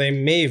now they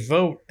may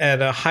vote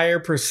at a higher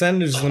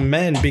percentage than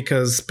men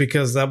because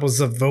that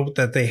was a vote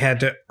that they had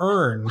to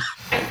earn,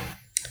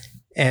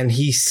 and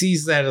he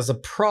sees that as a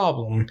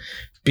problem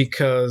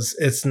because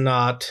it's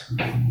not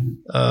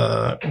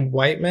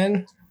white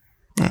men.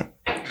 Right.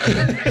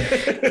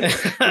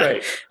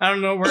 I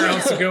don't know where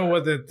else to go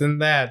with it than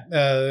that.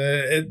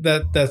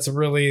 That's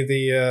really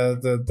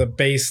the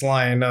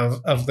baseline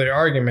of the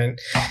argument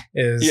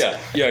is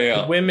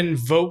women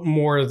vote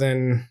more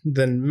than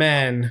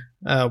men.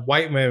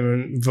 White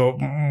women vote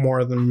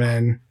more than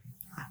men.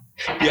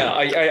 Yeah,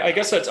 I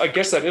guess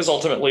that is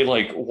ultimately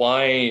like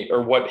why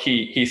or what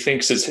he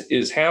thinks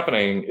is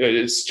happening.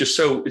 It's just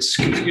it's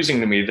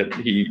confusing to me that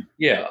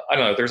I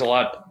don't know. There's a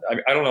lot.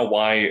 I don't know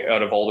why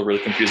out of all the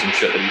really confusing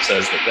shit that he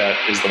says that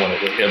is the one that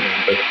hit me.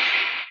 But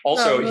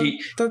also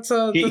that's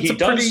a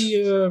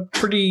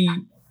pretty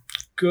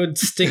good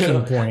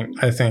sticking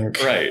point, I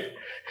think. Right.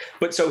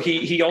 But so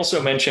he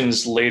also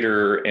mentions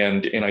later,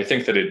 and I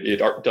think that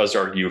it does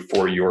argue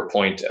for your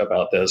point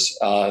about this,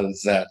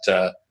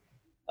 that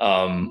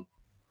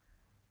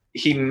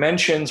he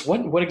mentions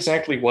what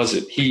exactly was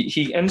it?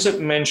 He ends up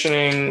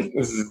mentioning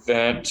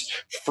that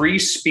free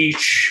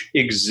speech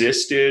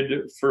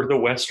existed for the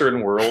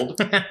Western world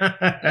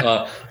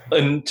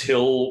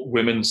until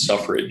women's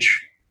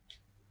suffrage.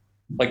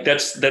 Like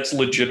that's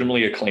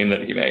legitimately a claim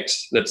that he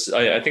makes.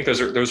 I think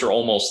those are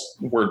almost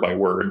word by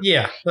word.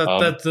 Yeah,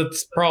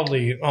 that's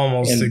probably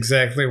almost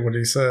exactly what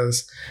he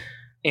says.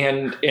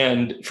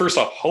 And first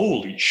off,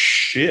 holy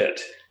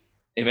shit!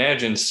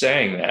 Imagine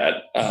saying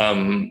that.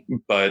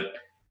 But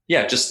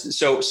yeah, just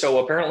so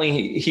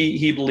apparently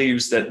he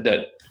believes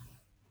that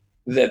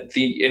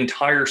the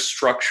entire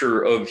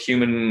structure of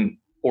human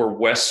or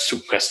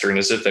Western,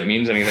 as if that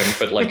means anything,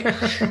 but like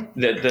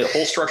the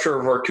whole structure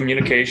of our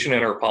communication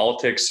and our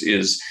politics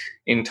is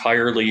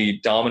entirely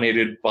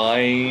dominated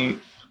by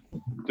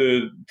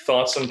the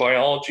thoughts and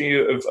biology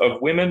of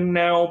women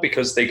now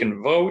because they can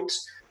vote.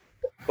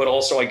 But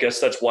also, I guess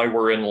that's why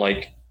we're in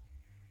like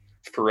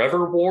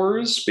forever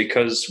wars,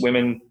 because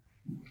women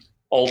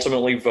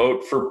ultimately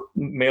vote for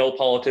male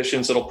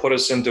politicians that'll put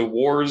us into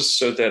wars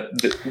so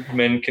that the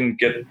men can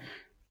get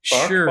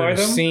sure by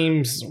them?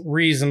 Seems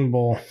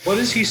reasonable. What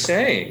is he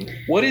saying?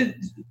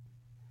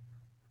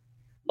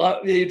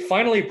 It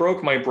finally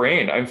broke my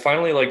brain. I'm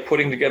finally like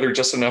putting together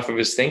just enough of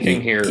his thinking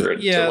here.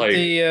 Yeah, to, like,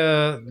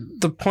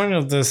 the point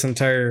of this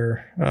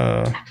entire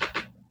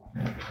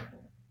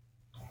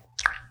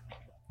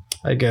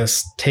I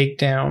guess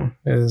takedown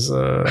is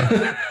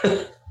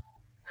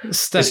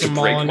Stefan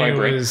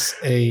Molyneux is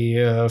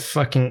a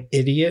fucking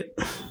idiot.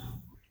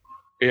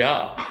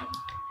 Yeah.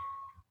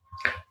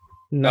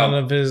 None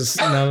of his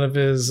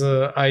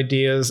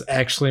ideas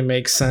actually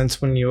make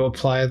sense when you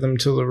apply them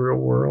to the real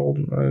world.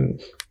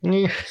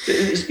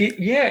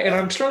 Yeah, and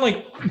I'm starting to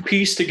like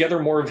piece together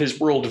more of his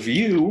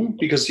worldview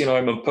because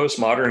I'm a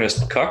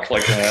postmodernist cuck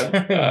like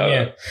that.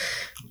 Yeah.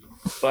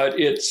 But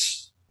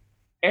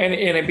and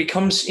it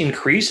becomes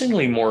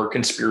increasingly more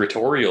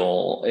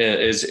conspiratorial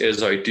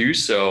as I do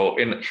so,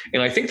 and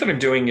I think that I'm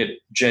doing it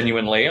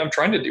genuinely. I'm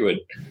trying to do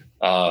it.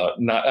 I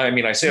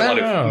say a lot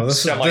of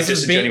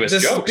semi-disingenuous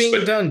jokes. This is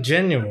being done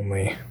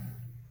genuinely.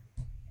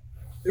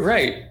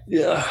 Right.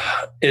 Yeah.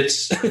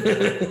 It's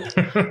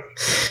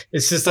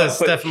it's just that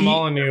Stefan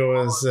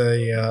Molyneux is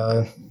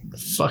a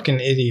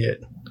fucking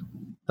idiot.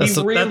 That's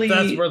where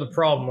the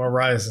problem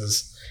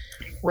arises.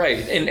 Right.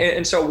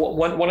 And so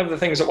one of the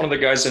things that one of the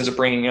guys ends up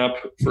bringing up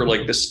for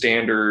like the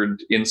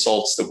standard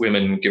insults that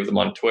women give them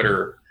on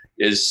Twitter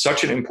is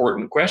such an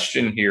important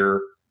question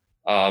here.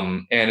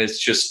 And it's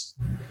just,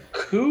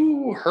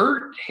 who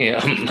hurt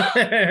him?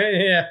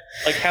 Yeah.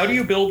 Like, how do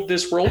you build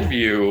this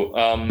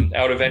worldview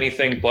out of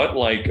anything but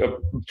like a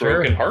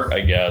broken heart, I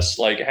guess?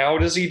 Like, how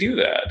does he do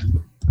that?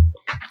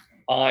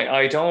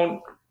 I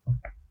don't.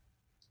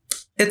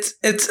 It's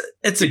a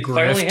grift.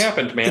 Finally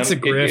happened, man. It's a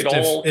grift. It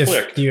all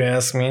clicked. If you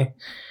ask me.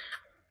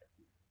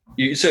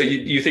 So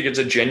you think it's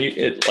a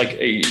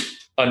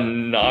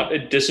not a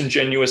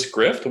disingenuous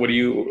grift? What do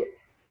you?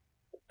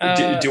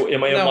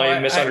 Am I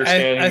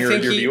misunderstanding your view of it?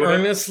 I think he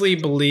earnestly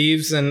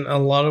believes in a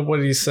lot of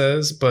what he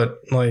says, but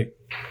like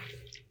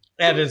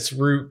at its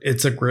root,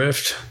 it's a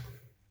grift.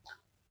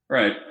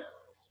 Right.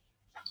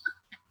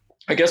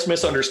 I guess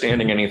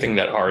misunderstanding anything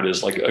that hard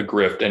is like a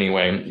grift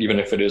anyway, even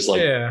if it is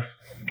like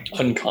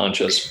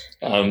unconscious.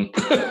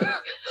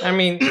 I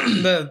mean,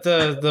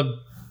 the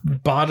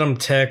bottom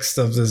text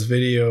of this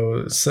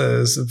video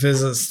says,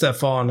 visit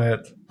Stefan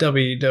at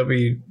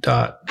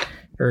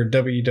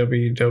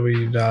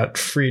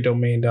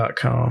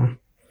www.freedomain.com.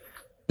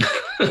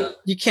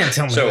 You can't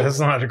tell me that's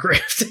not a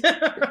grift.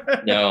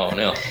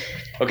 No.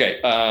 Okay.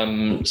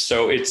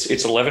 So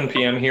it's 11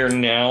 p.m. here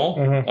now.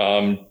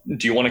 Mm-hmm.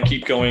 Do you want to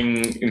keep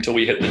going until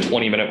we hit the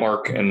 20-minute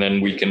mark and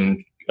then we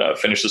can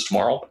finish this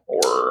tomorrow?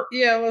 Or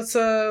let's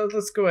go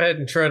ahead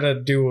and try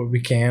to do what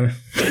we can.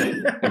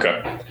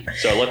 Okay.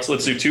 So let's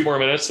do 2 more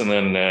minutes and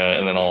then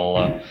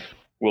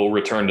we'll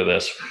return to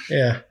this.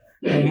 Yeah.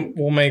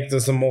 We'll make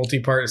this a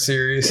multi-part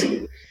series.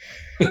 Fire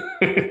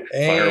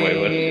away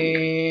with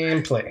it.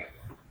 And play.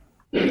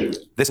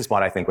 This is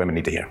what I think women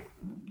need to hear.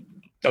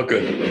 Oh,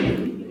 good.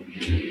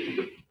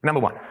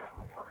 Number 1.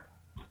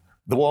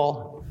 The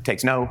wall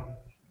takes no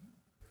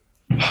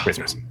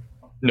prisoners.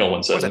 No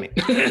one says it.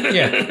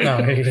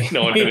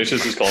 No one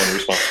finishes his call and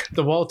response.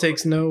 The wall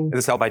takes no... Is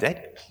it sell by date?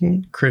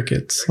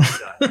 Crickets.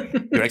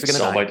 Your eggs are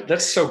going to die.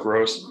 That's so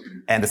gross.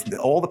 And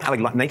all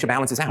the nature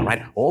balances out,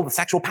 right? All the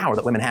sexual power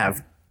that women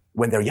have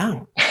when they're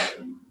young.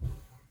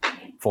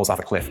 falls off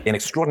a cliff in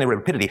extraordinary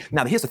rapidity.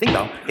 Now, here's the thing,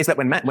 though, is that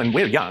when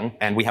we're young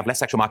and we have less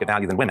sexual market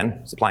value than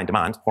women, supply and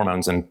demand,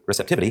 hormones and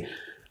receptivity,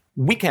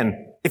 we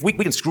can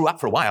screw up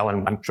for a while,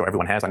 and I'm sure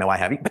everyone has, I know I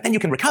have, but then you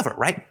can recover,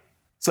 right?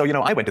 So,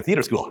 I went to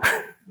theater school.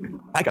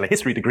 I got a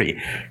history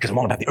degree because I'm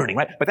all about the earning,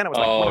 right? But then I was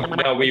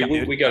no,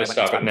 we got to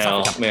stop it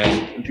now,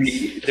 man.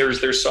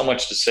 There's so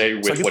much to say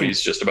with what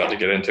he's just about to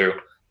get into.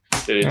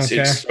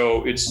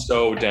 It's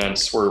so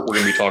dense. We're going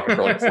to be talking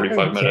for like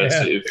 45 minutes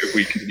if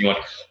we continue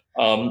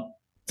on.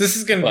 This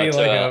is going to be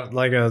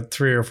like a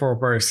 3 or 4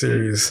 part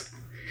series.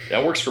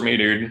 That works for me,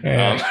 dude.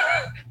 Yeah.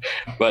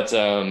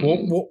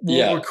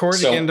 We'll record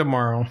again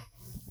tomorrow.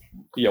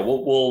 Yeah,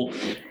 we'll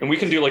and we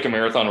can do like a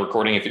marathon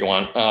recording if you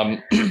want.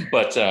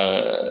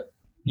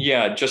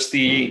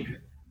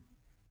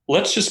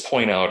 Let's just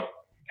point out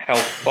how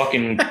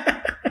fucking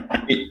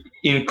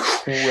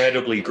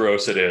incredibly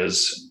gross it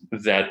is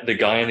that the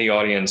guy in the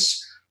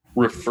audience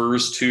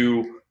refers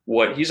to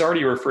what he's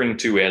already referring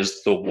to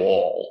as the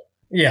wall.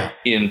 Yeah.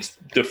 In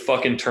the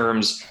fucking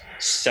terms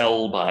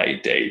sell by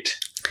date.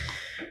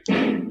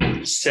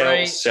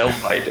 Sell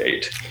by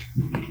date.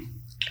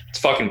 It's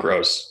fucking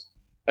gross.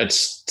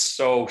 It's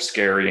so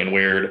scary and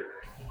weird.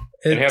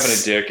 And having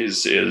a dick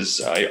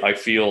is I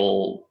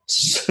feel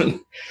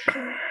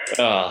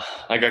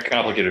I got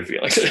complicated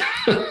feelings.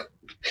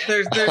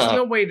 There's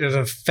no way to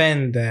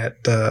defend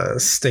that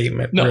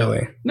statement,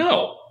 really.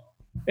 No,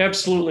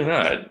 absolutely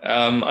not.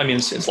 I mean,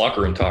 it's locker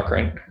room talk,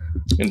 right?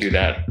 You can do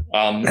that.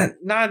 It's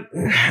not.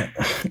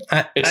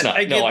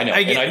 I know. And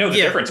I know the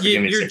difference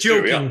between these things.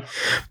 You're joking,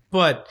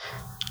 but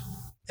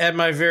at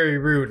my very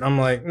root, I'm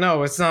like,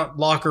 no, it's not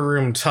locker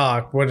room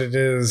talk. What it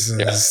is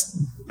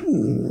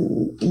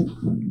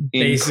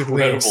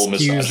basically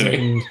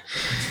excusing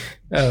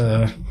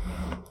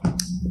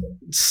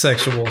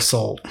sexual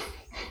assault.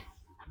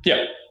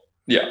 Yeah.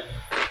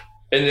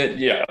 And then,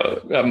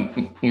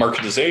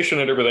 marketization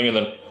and everything. And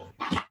then,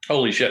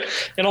 holy shit.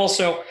 And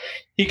also,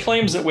 he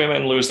claims that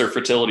women lose their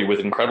fertility with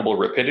incredible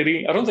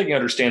rapidity. I don't think he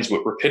understands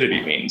what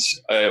rapidity means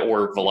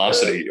or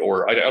velocity,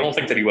 or I don't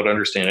think that he would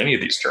understand any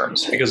of these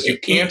terms because you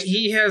can't.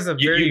 He has a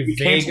very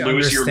vague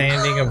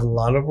understanding of a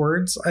lot of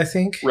words, I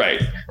think.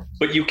 Right.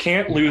 But you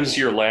can't lose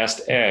your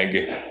last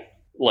egg,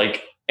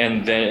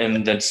 and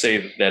then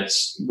say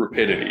that's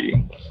rapidity.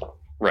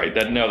 Right.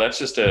 That's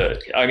just a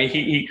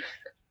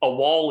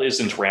wall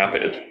isn't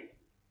rapid.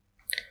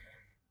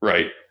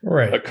 Right.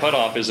 Right. A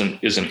cutoff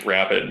isn't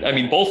rapid. I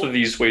mean, both of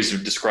these ways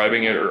of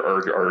describing it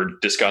are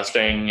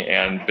disgusting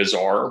and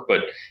bizarre,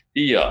 but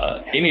he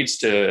needs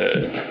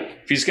to,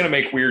 if he's going to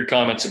make weird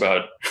comments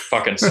about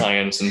fucking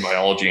science and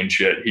biology and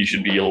shit, he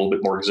should be a little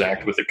bit more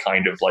exact with the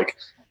kind of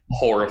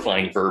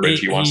horrifying verbiage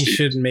he wants to use.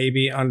 He should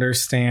maybe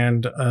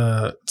understand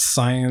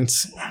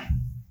science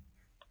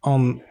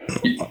on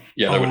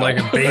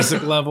a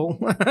basic level.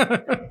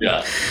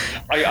 Yeah.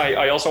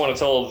 I also want to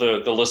tell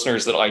the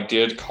listeners that I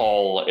did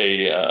call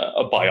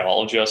a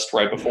biologist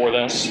right before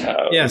this.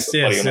 Yes.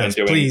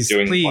 Please.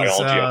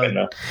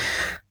 Biology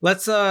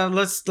let's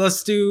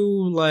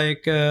do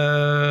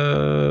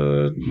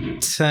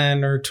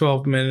 10 or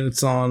 12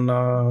 minutes on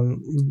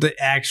the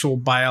actual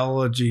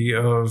biology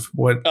of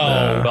what.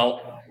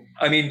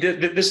 I mean,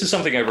 this is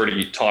something I've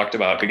already talked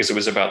about because it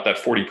was about that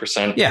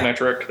 40%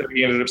 metric that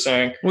we ended up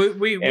saying.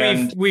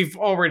 We've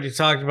already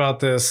talked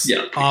about this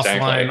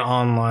offline,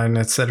 online,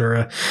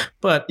 etc.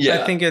 But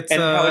I think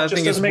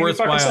it's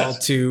worthwhile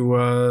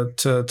to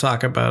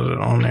talk about it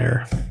on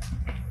air.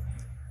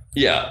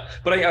 Yeah,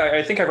 but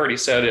I think I've already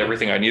said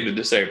everything I needed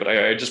to say. But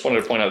I just wanted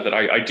to point out that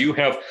I do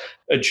have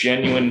a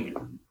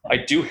genuine.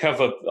 I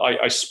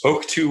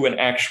spoke to an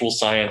actual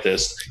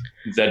scientist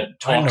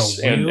that talks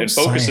and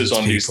focuses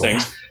on these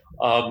things.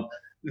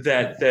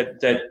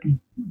 That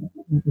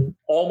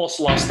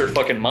almost lost their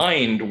fucking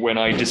mind when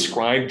I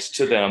described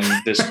to them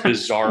this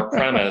bizarre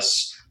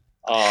premise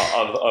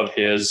of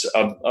his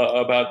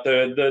about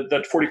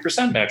that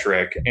 40%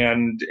 metric,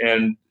 and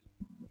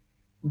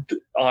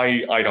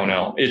I don't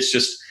know.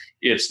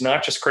 It's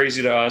not just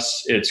crazy to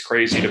us; it's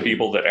crazy to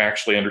people that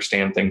actually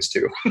understand things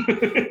too.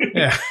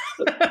 Yeah,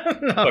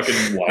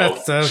 fucking wild.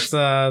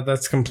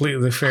 That's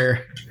completely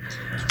fair.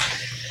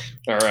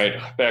 All right,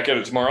 back at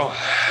it tomorrow.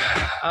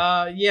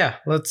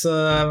 Let's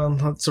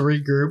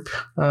regroup.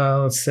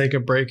 Let's take a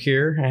break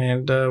here,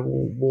 and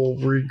we'll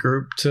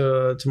regroup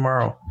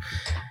tomorrow.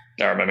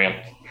 All right, my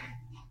man.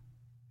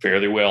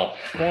 Fairly well.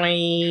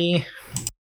 Bye.